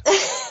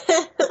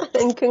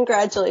 And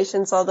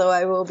congratulations, although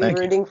I will be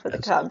rooting for the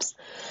Cubs.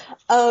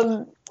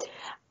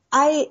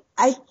 I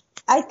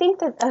think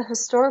that a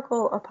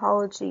historical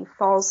apology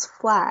falls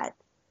flat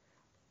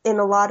in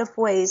a lot of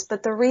ways,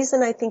 but the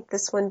reason I think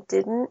this one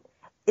didn't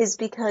is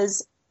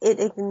because it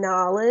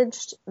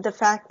acknowledged the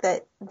fact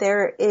that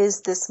there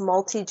is this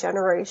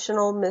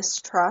multi-generational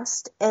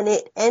mistrust, and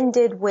it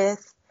ended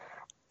with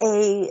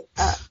it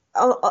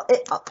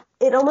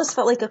almost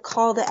felt like a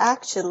call to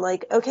action,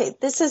 like, okay,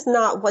 this is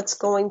not what's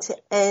going to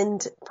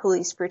end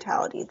police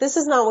brutality. This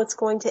is not what's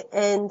going to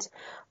end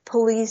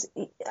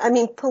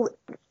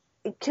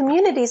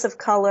communities of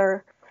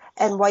color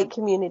and white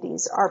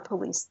communities are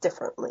policed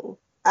differently.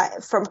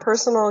 From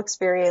personal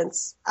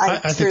experience,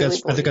 I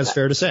think that's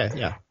fair to say.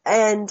 Yeah.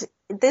 And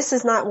this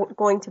is not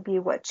going to be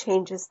what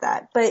changes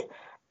that, but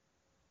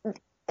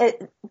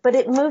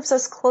it moves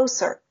us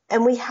closer,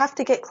 and we have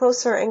to get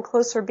closer and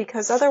closer,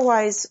 because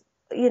otherwise,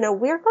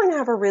 we're going to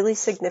have a really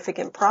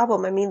significant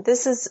problem. I mean,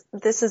 this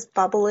is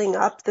bubbling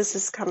up. This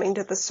is coming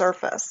to the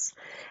surface.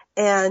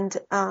 And,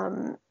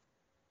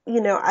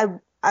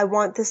 I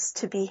want this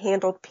to be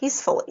handled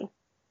peacefully,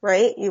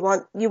 right? You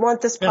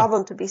want this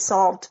problem to be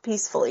solved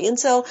peacefully. And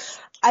so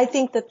I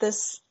think that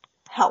this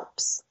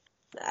helps.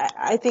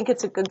 I think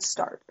it's a good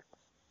start.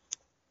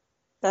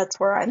 That's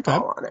where I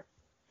fall on it.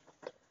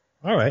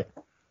 All right.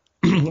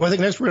 Well, I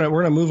think next we're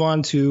gonna move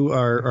on to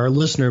our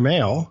listener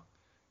mail.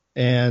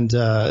 And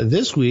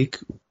this week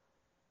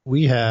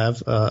we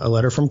have a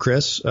letter from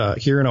Chris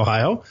here in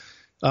Ohio,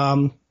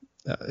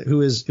 who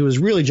was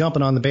really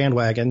jumping on the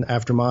bandwagon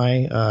after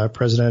my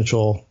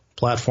presidential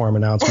platform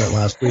announcement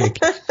last week.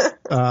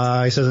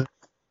 He says,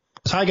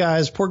 "Hi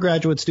guys, poor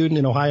graduate student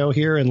in Ohio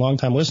here and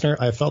longtime listener.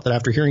 I felt that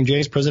after hearing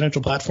Jay's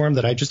presidential platform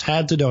that I just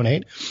had to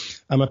donate.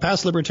 I'm a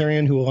past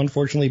libertarian who will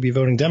unfortunately be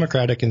voting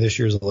Democratic in this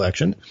year's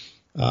election.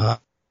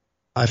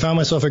 I found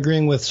myself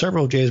agreeing with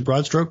several of Jay's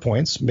broad stroke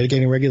points,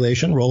 mitigating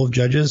regulation, role of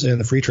judges, and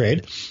the free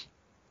trade.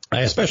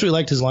 I especially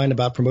liked his line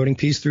about promoting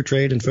peace through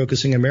trade and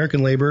focusing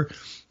American labor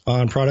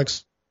on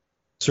products,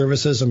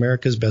 services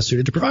America is best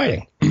suited to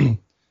providing.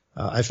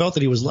 I felt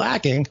that he was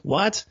lacking,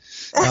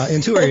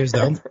 in two areas,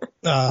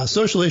 though,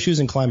 social issues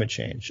and climate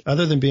change.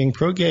 Other than being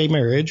pro-gay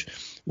marriage,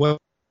 what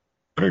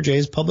are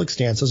Jay's public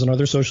stances on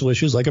other social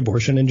issues like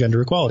abortion and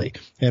gender equality?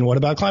 And what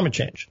about climate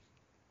change?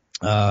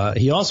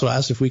 He also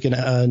asked if we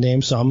can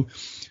name some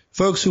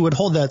folks who would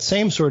hold that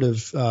same sort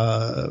of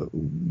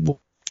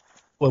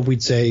what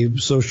we'd say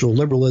social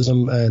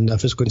liberalism and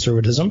fiscal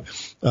conservatism,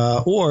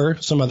 or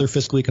some other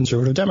fiscally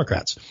conservative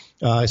Democrats.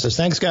 He says,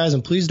 thanks, guys,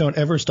 and please don't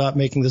ever stop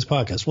making this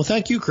podcast. Well,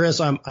 thank you, Chris.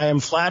 I am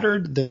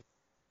flattered that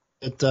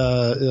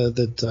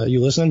you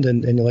listened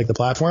and you like the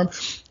platform.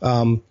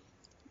 I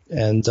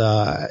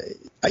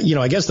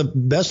guess the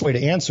best way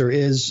to answer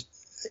is,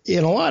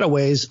 in a lot of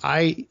ways,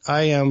 I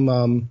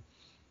am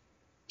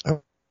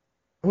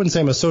I wouldn't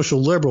say I'm a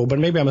social liberal, but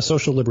maybe I'm a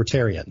social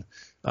libertarian.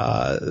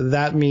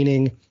 That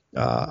meaning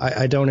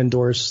I don't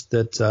endorse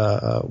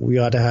that we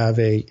ought to have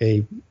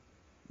a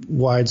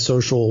wide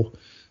social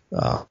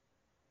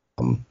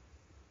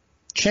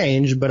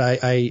change, but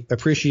I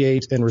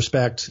appreciate and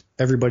respect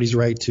everybody's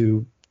right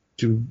to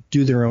do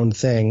their own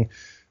thing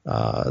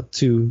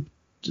to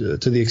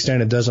the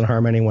extent it doesn't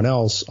harm anyone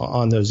else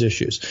on those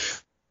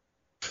issues.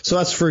 So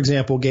that's, for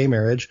example, gay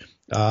marriage.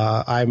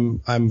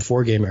 I'm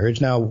for gay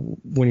marriage. Now,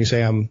 when you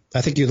say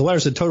I think the letter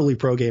said totally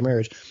pro gay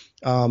marriage.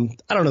 I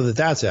don't know that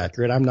that's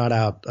accurate. I'm not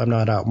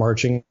out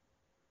marching.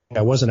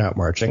 I wasn't out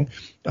marching.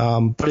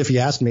 But if you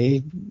asked me,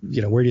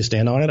 where do you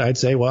stand on it? I'd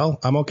say, well,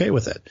 I'm okay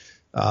with it.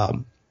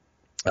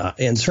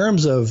 In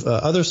terms of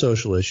other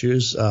social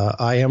issues,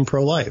 I am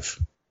pro-life,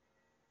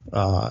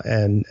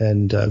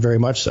 and very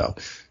much so.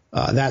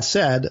 That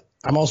said,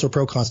 I'm also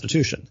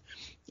pro-Constitution,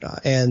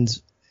 and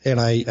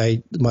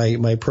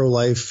my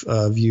pro-life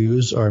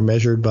views are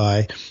measured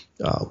by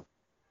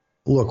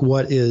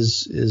what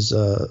is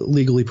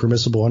legally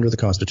permissible under the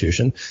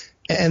Constitution,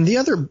 and the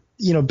other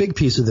big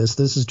piece of this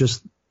is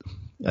just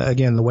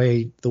again the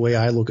way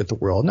I look at the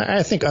world, and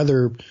I think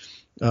others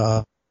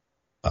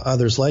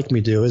like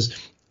me do,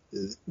 is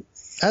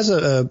as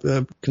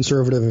a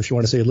conservative, if you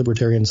want to say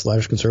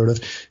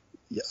libertarian/conservative,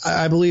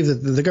 I believe that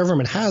the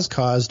government has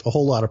caused a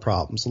whole lot of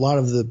problems, a lot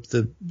of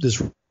the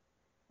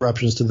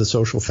disruptions to the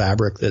social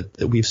fabric that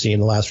we've seen in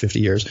the last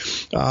 50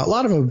 years. A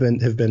lot of them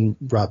have been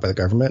brought by the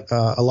government.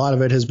 A lot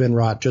of it has been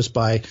wrought just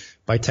by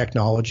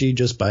technology,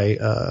 just by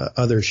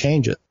other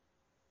changes.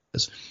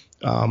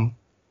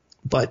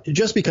 But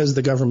just because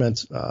the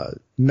government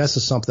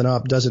messes something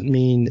up doesn't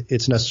mean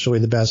it's necessarily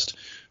the best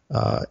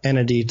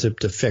entity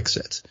to fix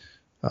it.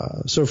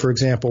 So, for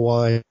example,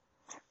 while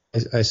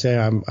I say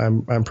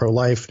I'm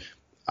pro-life,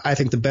 I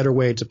think the better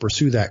way to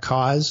pursue that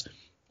cause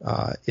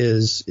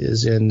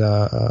is in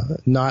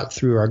not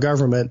through our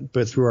government,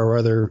 but through our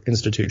other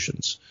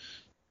institutions,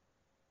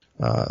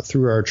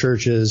 through our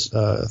churches,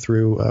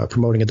 through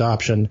promoting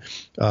adoption,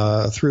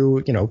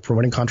 through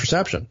promoting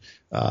contraception.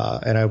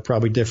 And I would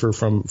probably differ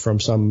from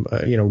some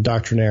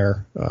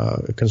doctrinaire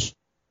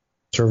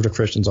conservative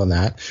Christians on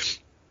that.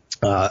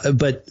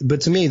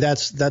 But to me,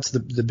 that's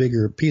the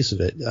bigger piece of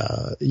it.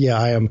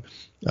 I am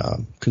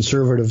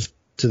conservative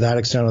to that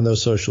extent on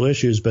those social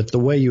issues, but the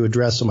way you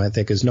address them, I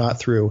think, is not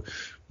through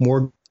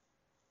more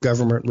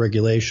government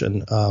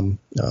regulation.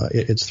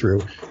 It's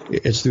through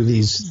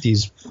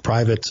these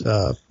private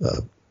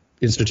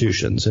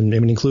institutions, and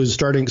it includes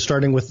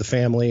starting with the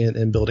family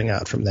and building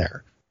out from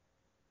there.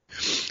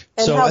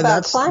 And so how about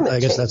that's climate I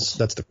guess change?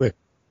 that's the quick.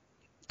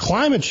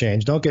 Climate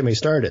change, don't get me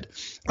started.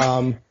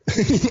 I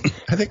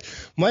think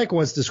Mike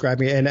once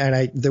described me, and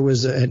there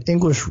was an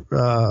English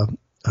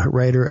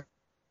writer,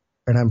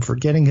 and I'm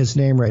forgetting his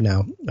name right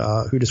now,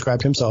 who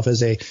described himself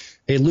as a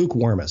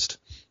lukewarmist.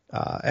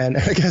 And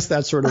I guess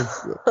that's sort of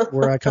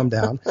where I come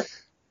down.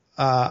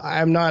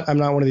 I'm not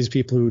one of these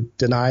people who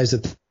denies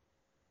that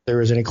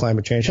there is any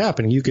climate change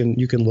happening. You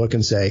can look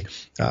and say,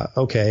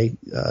 okay,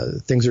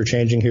 things are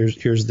changing.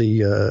 Here's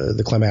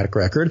the climatic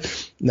record.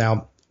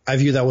 Now, I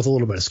view that with a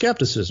little bit of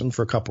skepticism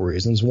for a couple of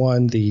reasons.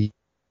 One, the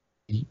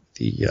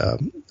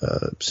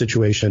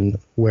situation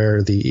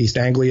where the East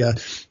Anglia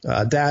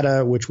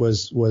data, which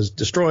was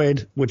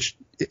destroyed, which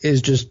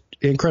is just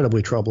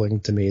incredibly troubling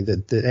to me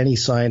that any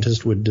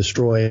scientist would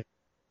destroy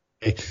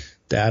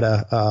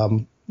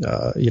data,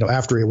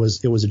 after it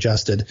was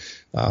adjusted.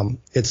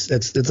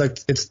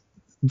 It's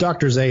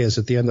Dr. Zaius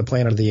at the end of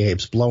Planet of the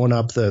Apes blowing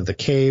up the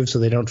cave so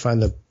they don't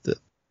find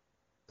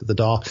the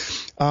doll.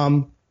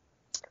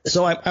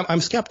 So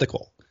I'm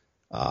skeptical.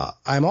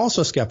 I'm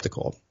also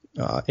skeptical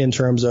in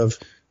terms of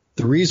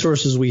the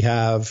resources we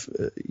have,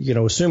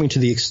 assuming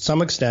to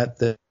some extent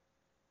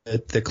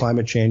that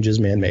climate change is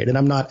man-made. And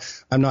I'm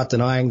not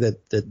denying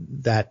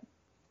that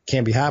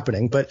can be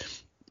happening, but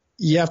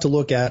you have to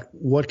look at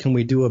what can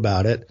we do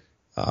about it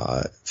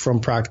from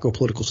practical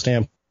political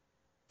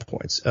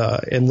standpoints.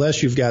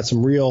 Unless you've got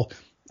some real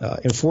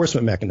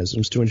enforcement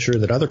mechanisms to ensure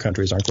that other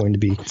countries aren't going to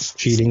be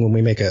cheating when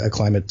we make a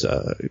climate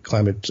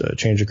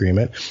change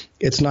agreement,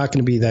 it's not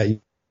going to be that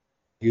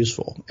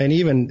useful. And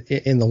even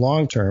in the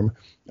long term,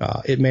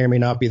 it may or may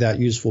not be that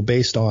useful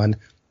based on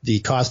the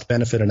cost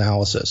benefit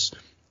analysis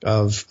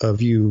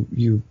of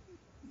you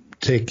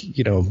take,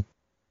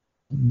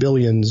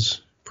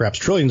 billions, perhaps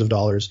trillions of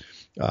dollars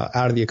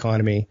out of the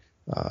economy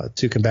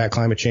to combat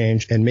climate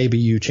change, and maybe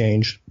you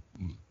change,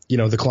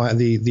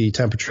 the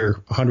temperature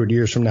 100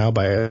 years from now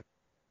by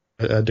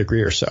a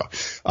degree or so.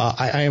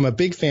 I am a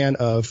big fan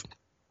of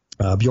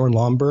Bjorn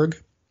Lomborg,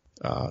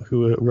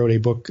 who wrote a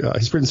book.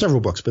 He's written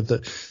several books, but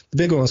the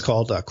big one is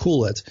called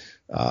Cool It,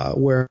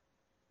 where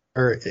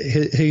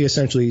he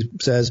essentially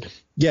says,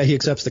 yeah, he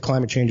accepts that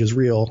climate change is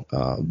real,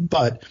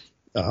 but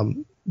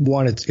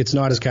one, it's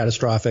not as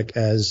catastrophic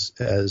as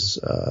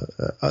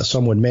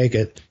some would make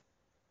it,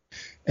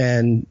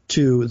 and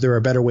two, there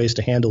are better ways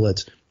to handle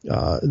it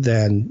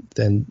than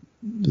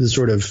the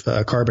sort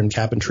of carbon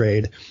cap and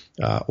trade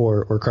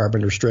or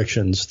carbon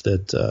restrictions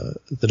that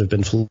have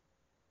been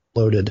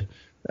floated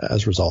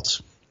as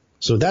results.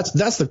 So that's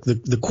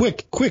the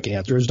quick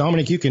answer. Is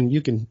Dominic, you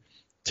can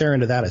tear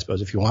into that, I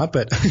suppose, if you want,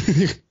 but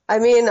I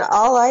mean,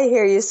 all I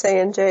hear you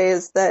saying, Jay,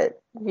 is that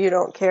you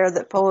don't care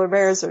that polar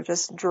bears are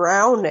just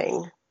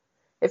drowning.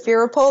 If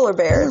you're a polar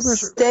bear,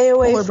 stay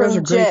away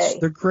from Jay.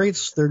 They're great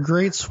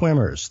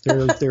swimmers.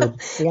 They're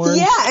born.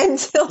 Yeah,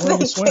 until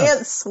they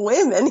can't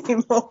swim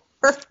anymore.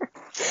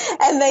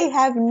 And they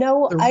have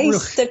no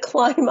ice to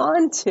climb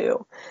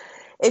onto.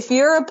 If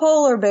you're a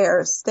polar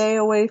bear, stay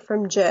away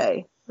from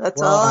Jay.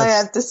 That's all I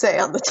have to say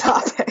on the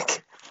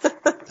topic.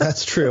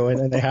 That's true,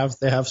 and they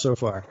have so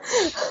far.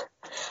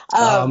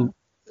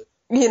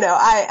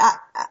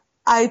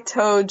 I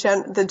toe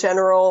the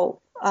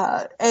general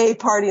A,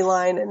 party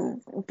line,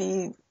 and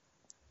B,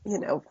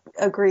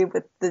 agree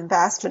with the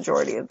vast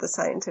majority of the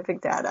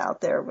scientific data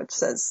out there, which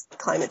says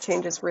climate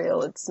change is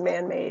real, it's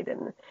man-made,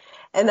 and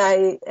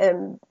I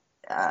am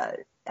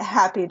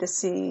happy to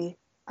see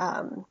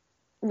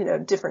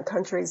different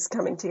countries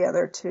coming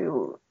together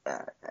to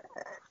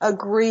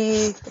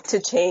agree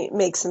to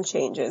make some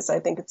changes. I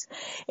think it's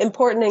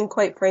important, and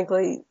quite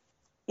frankly,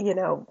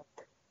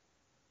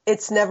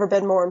 it's never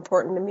been more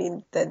important to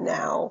me than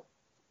now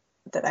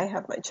that I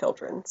have my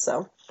children.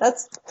 So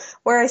that's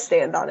where I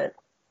stand on it.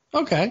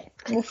 Okay.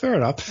 Well, fair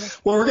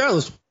enough. Well,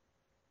 regardless,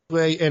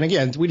 and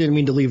again, we didn't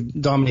mean to leave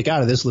Dominic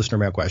out of this listener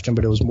mail question,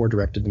 but it was more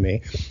directed to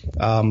me.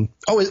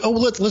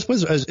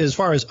 Let's as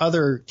far as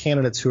other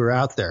candidates who are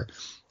out there,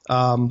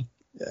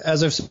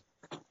 as I've said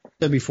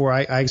before,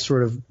 I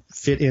sort of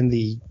fit in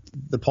the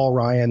Paul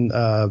Ryan,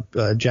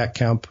 Jack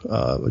Kemp,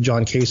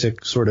 John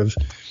Kasich sort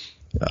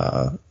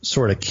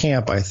of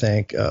camp, I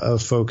think,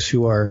 of folks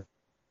who are,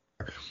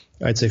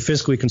 I'd say,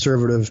 fiscally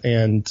conservative,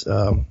 and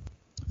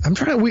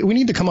we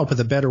need to come up with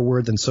a better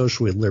word than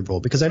socially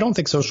liberal, because I don't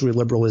think socially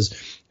liberal is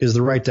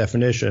the right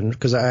definition,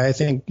 because I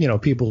think,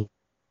 people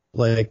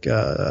like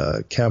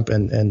Kemp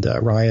and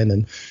Ryan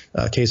and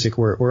Kasich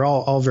were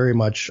all very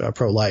much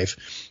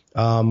pro-life.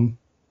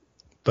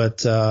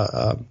 But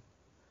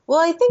well,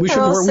 I think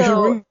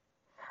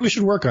we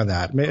should work on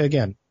that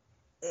again.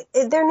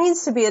 There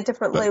needs to be a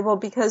different label,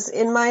 because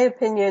in my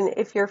opinion,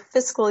 if you're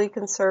fiscally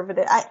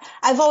conservative,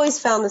 I've always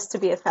found this to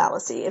be a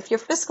fallacy. If you're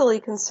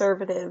fiscally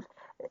conservative,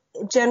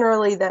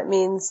 generally that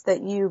means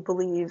that you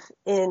believe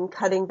in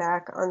cutting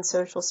back on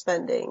social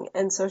spending,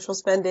 and social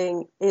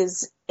spending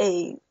is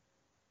a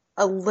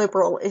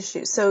liberal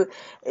issue. So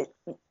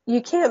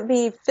you can't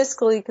be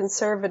fiscally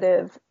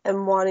conservative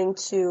and wanting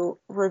to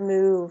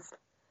remove,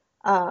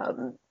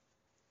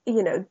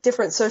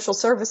 different social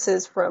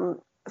services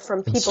from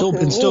people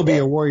and still be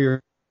a warrior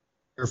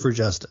for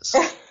justice.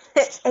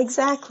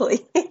 Exactly.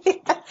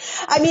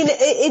 I mean,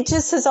 it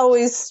just has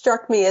always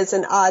struck me as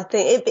an odd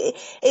thing.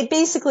 It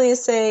basically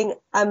is saying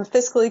I'm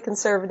fiscally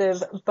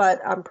conservative, but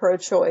I'm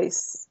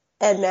pro-choice,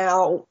 and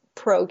now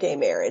pro-gay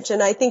marriage.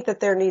 And I think that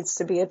there needs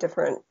to be a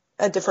different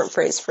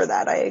phrase for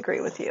that. I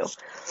agree with you.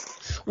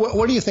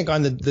 What do you think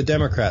on the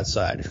Democrat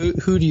side?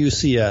 Who do you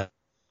see out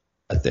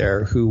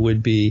there who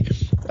would be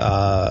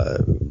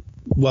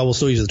well, we'll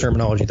still use the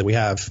terminology that we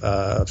have,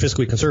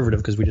 fiscally conservative,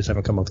 because we just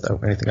haven't come up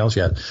with anything else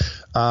yet.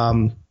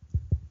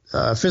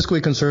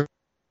 Fiscally conservative,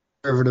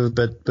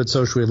 but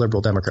socially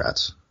liberal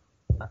Democrats.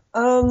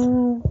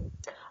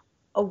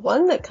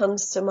 One that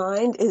comes to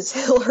mind is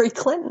Hillary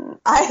Clinton.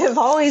 I have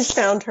always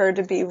found her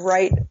to be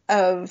right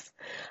of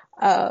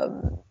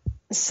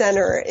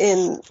center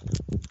in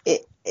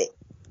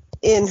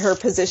her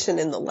position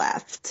in the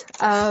left.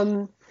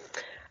 I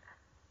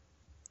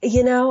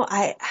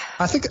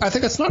think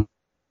that's not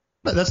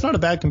a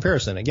bad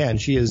comparison. Again,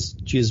 she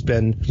has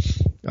been,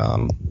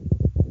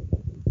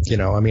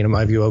 in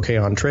my view, okay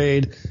on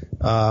trade.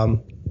 I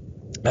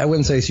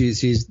wouldn't say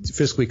she's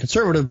fiscally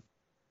conservative,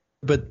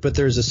 but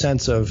there's a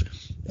sense of,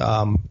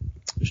 I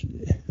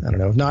don't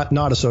know,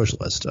 not a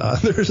socialist.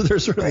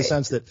 There's sort of a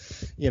sense that,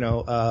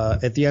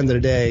 at the end of the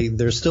day,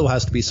 there still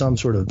has to be some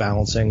sort of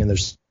balancing, and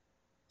there's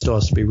still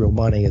has to be real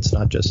money. It's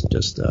not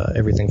just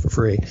everything for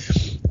free.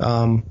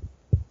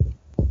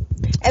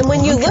 And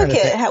when you look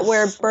at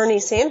where Bernie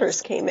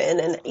Sanders came in,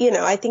 and,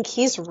 I think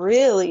he's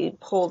really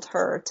pulled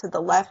her to the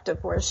left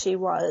of where she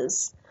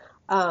was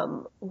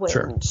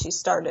when she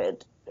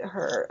started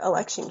her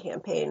election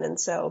campaign. And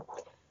so,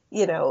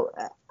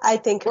 I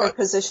think her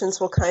positions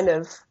will kind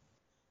of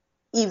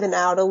even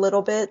out a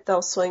little bit.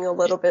 They'll swing a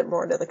little bit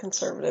more to the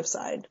conservative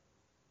side.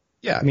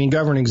 Yeah, I mean,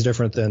 governing is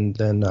different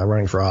than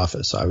running for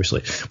office,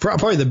 obviously.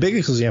 Probably the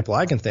biggest example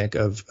I can think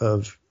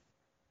of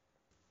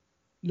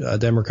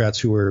Democrats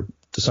who were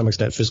to some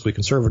extent fiscally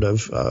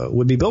conservative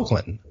would be Bill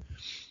Clinton.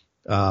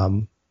 He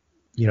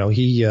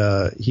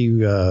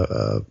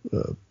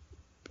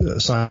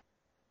signed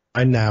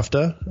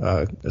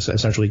NAFTA,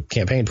 essentially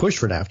campaign pushed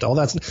for NAFTA. All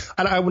that's,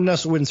 I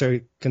wouldn't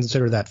say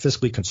consider that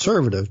fiscally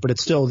conservative, but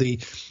it's still the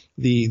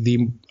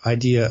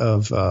idea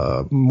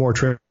of more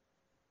trade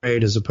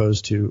as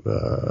opposed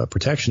to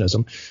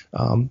protectionism.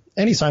 And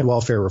he signed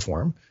welfare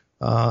reform,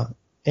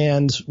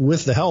 and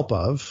with the help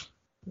of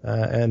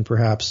and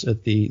perhaps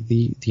at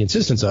the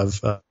insistence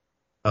of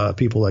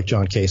people like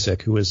John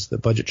Kasich, who was the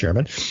budget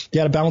chairman, he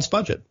had a balanced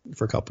budget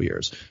for a couple of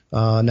years.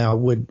 Now,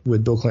 would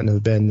Bill Clinton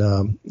have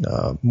been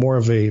more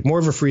of a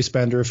free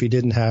spender if he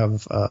didn't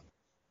have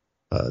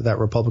that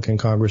Republican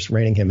Congress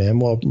reining him in?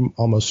 Well,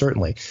 almost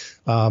certainly.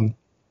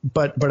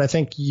 But I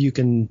think you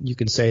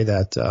can say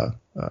that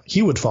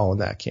he would fall in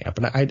that camp,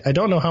 and I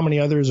don't know how many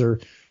others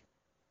are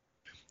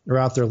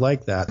out there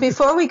like that.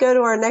 Before we go to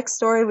our next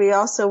story, we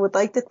also would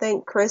like to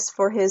thank Chris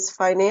for his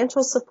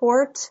financial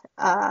support.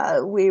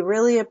 We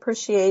really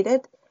appreciate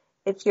it.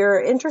 If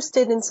you're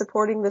interested in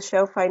supporting the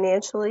show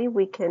financially,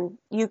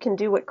 you can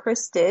do what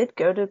Chris did.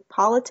 Go to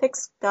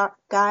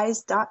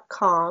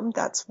politicsguys.com,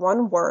 that's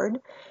one word,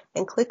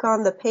 and click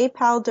on the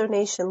PayPal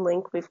donation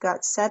link we've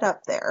got set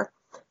up there.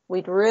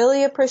 We'd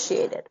really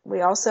appreciate it.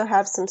 We also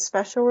have some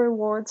special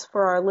rewards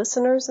for our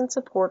listeners and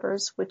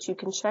supporters, which you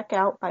can check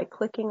out by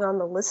clicking on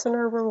the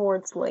listener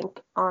rewards link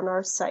on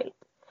our site.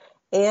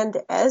 And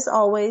as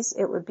always,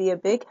 it would be a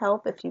big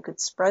help if you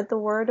could spread the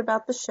word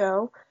about the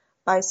show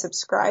by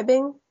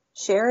subscribing,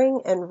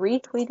 sharing, and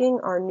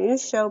retweeting our new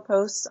show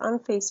posts on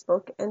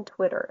Facebook and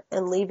Twitter,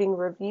 and leaving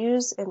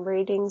reviews and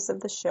ratings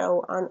of the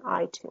show on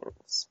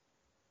iTunes.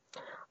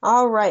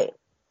 All right.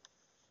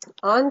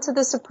 On to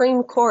the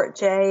Supreme Court,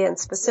 Jay, and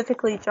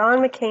specifically John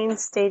McCain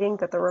stating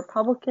that the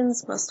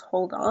Republicans must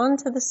hold on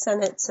to the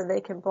Senate so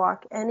they can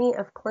block any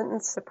of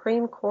Clinton's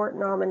Supreme Court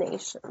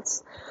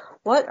nominations.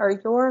 What are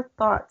your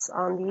thoughts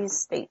on these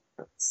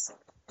statements?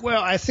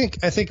 Well, I think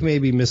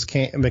maybe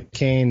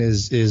McCain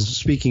is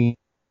speaking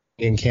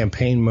in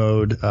campaign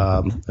mode.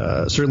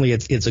 Certainly,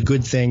 it's a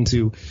good thing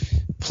to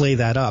play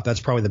that up. That's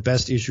probably the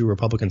best issue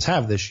Republicans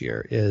have this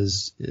year.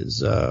 Is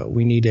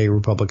we need a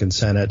Republican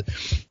Senate.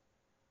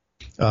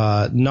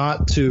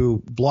 Not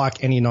to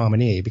block any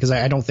nominee, because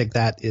I don't think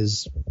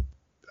that's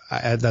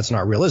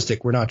not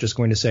realistic. We're not just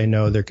going to say,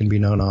 no, there can be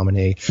no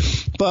nominee,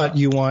 but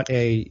you want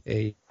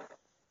a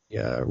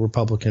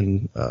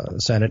Republican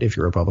Senate, if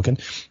you're Republican,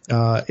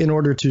 in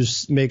order to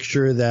make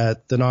sure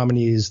that the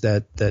nominees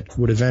that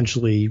would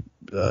eventually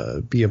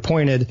be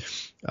appointed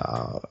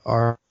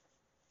are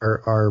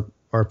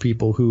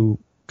people who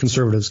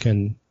conservatives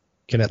can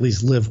at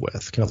least live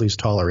with, can at least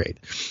tolerate.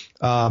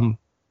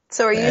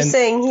 So are you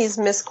saying he's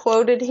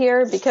misquoted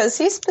here? Because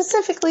he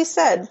specifically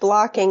said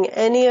blocking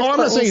any of Clinton's... I'm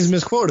not saying he's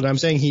misquoted. I'm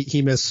saying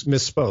he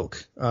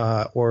misspoke,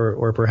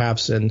 or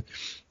perhaps he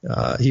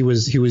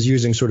was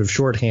using sort of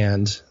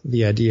shorthand,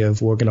 the idea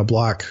of we're going to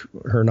block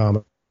her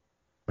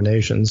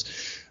nominations.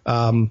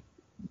 Look,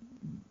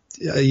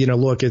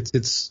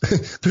 it's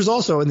there's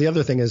also, and the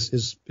other thing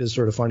is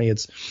sort of funny.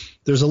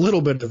 There's a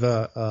little bit of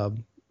a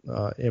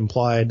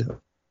implied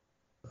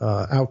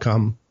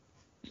outcome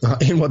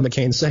in what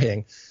McCain's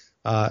saying.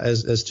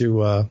 As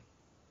to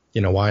why,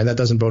 and that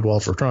doesn't bode well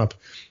for Trump.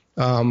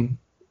 No,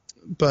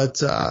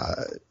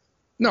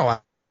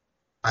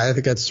 I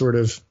think that's sort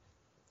of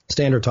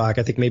standard talk.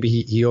 I think maybe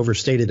he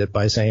overstated it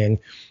by saying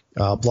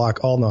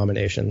block all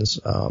nominations,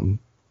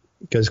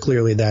 because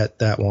clearly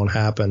that won't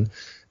happen.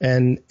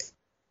 And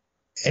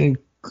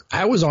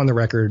I was on the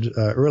record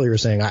earlier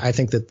saying I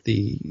think that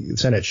the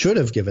Senate should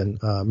have given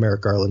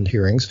Merrick Garland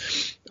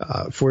hearings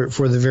for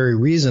the very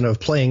reason of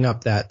playing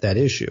up that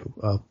issue,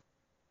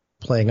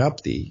 playing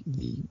up the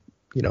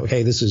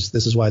hey, this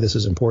is why this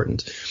is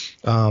important.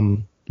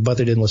 But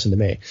they didn't listen to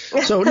me.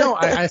 So no,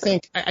 I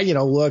think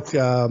look,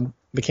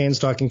 McCain's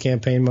talking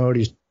campaign mode.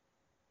 He's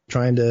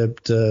trying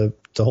to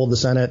hold the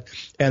Senate,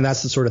 and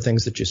that's the sort of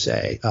things that you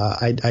say.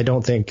 I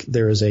don't think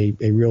there is a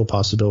real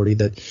possibility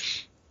that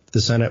the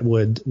Senate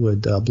would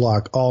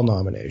block all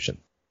nominations.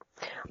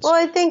 Well,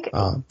 I think,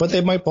 but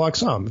they might block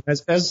some,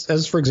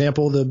 as for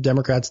example, the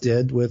Democrats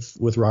did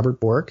with Robert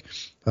Bork,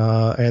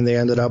 and they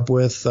ended up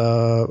with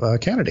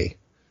Kennedy.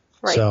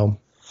 Right. So,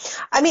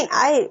 I mean,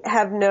 I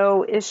have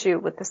no issue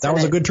with the Senate. That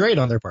was a good trade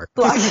on their part.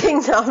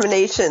 Blocking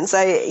nominations.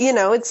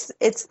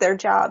 It's their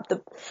job.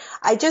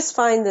 I just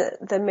find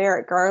the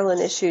Merrick Garland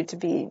issue to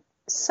be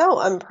so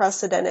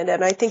unprecedented,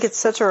 and I think it's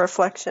such a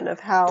reflection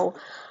of how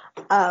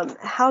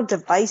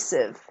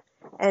divisive.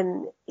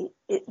 And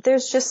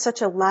there's just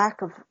such a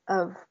lack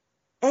of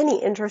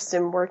any interest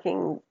in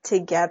working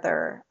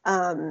together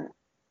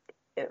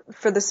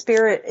for the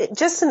spirit,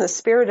 just in the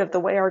spirit of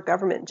the way our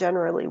government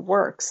generally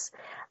works.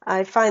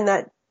 I find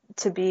that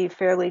to be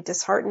fairly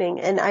disheartening.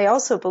 And I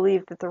also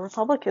believe that the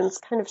Republicans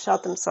kind of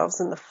shot themselves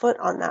in the foot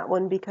on that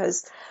one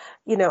because,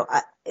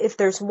 if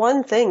there's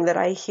one thing that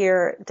I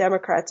hear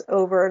Democrats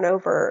over and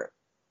over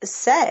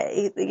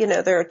say,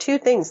 there are two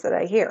things that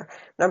I hear.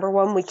 Number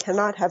one, we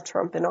cannot have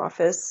Trump in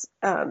office.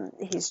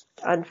 He's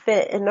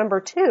unfit. And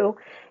number two,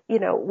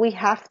 we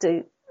have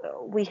to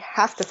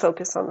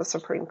focus on the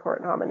Supreme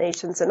Court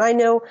nominations. And I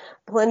know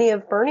plenty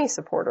of Bernie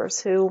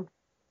supporters who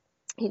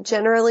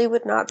generally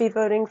would not be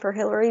voting for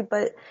Hillary,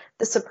 but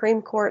the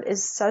Supreme Court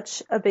is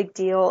such a big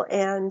deal.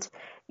 And,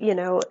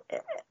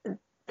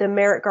 the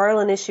Merrick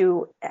Garland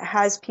issue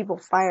has people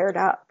fired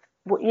up.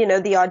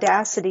 The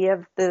audacity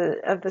of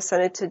the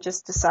Senate to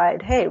just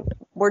decide, hey,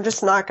 we're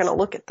just not going to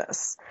look at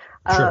this,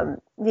 Sure.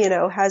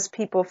 Has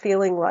people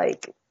feeling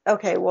like,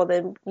 okay, well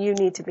then you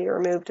need to be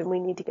removed and we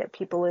need to get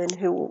people in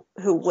who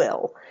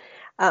will.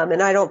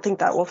 And I don't think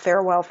that will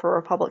fare well for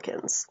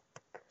Republicans.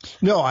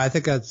 No, I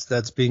think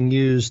that's being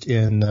used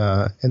in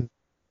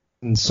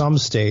some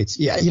states.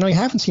 Yeah, you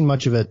haven't seen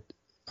much of it.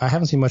 I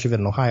haven't seen much of it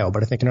in Ohio,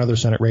 but I think in other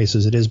Senate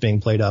races it is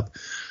being played up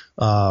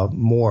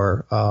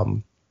more.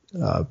 No,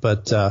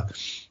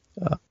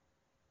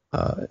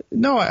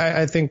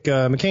 I think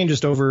McCain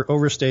just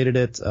overstated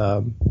it.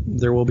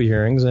 There will be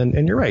hearings,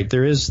 and you're right.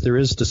 There is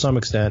to some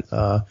extent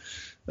a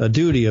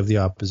duty of the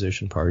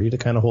opposition party to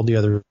kind of hold the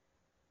other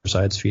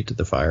side's feet to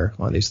the fire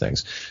on these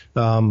things.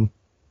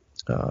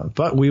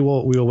 But we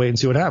will wait and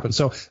see what happens.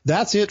 So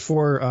that's it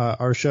for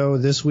our show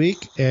this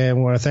week, and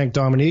we want to thank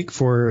Dominique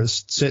for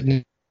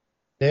sitting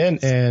in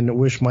and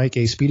wish Mike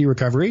a speedy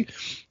recovery.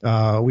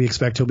 We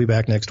expect he'll be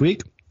back next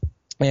week.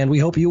 And we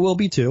hope you will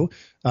be too.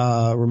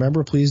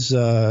 Remember, please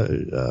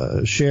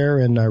share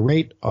and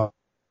rate our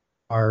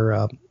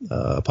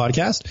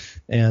podcast,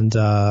 and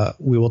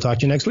we will talk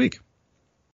to you next week.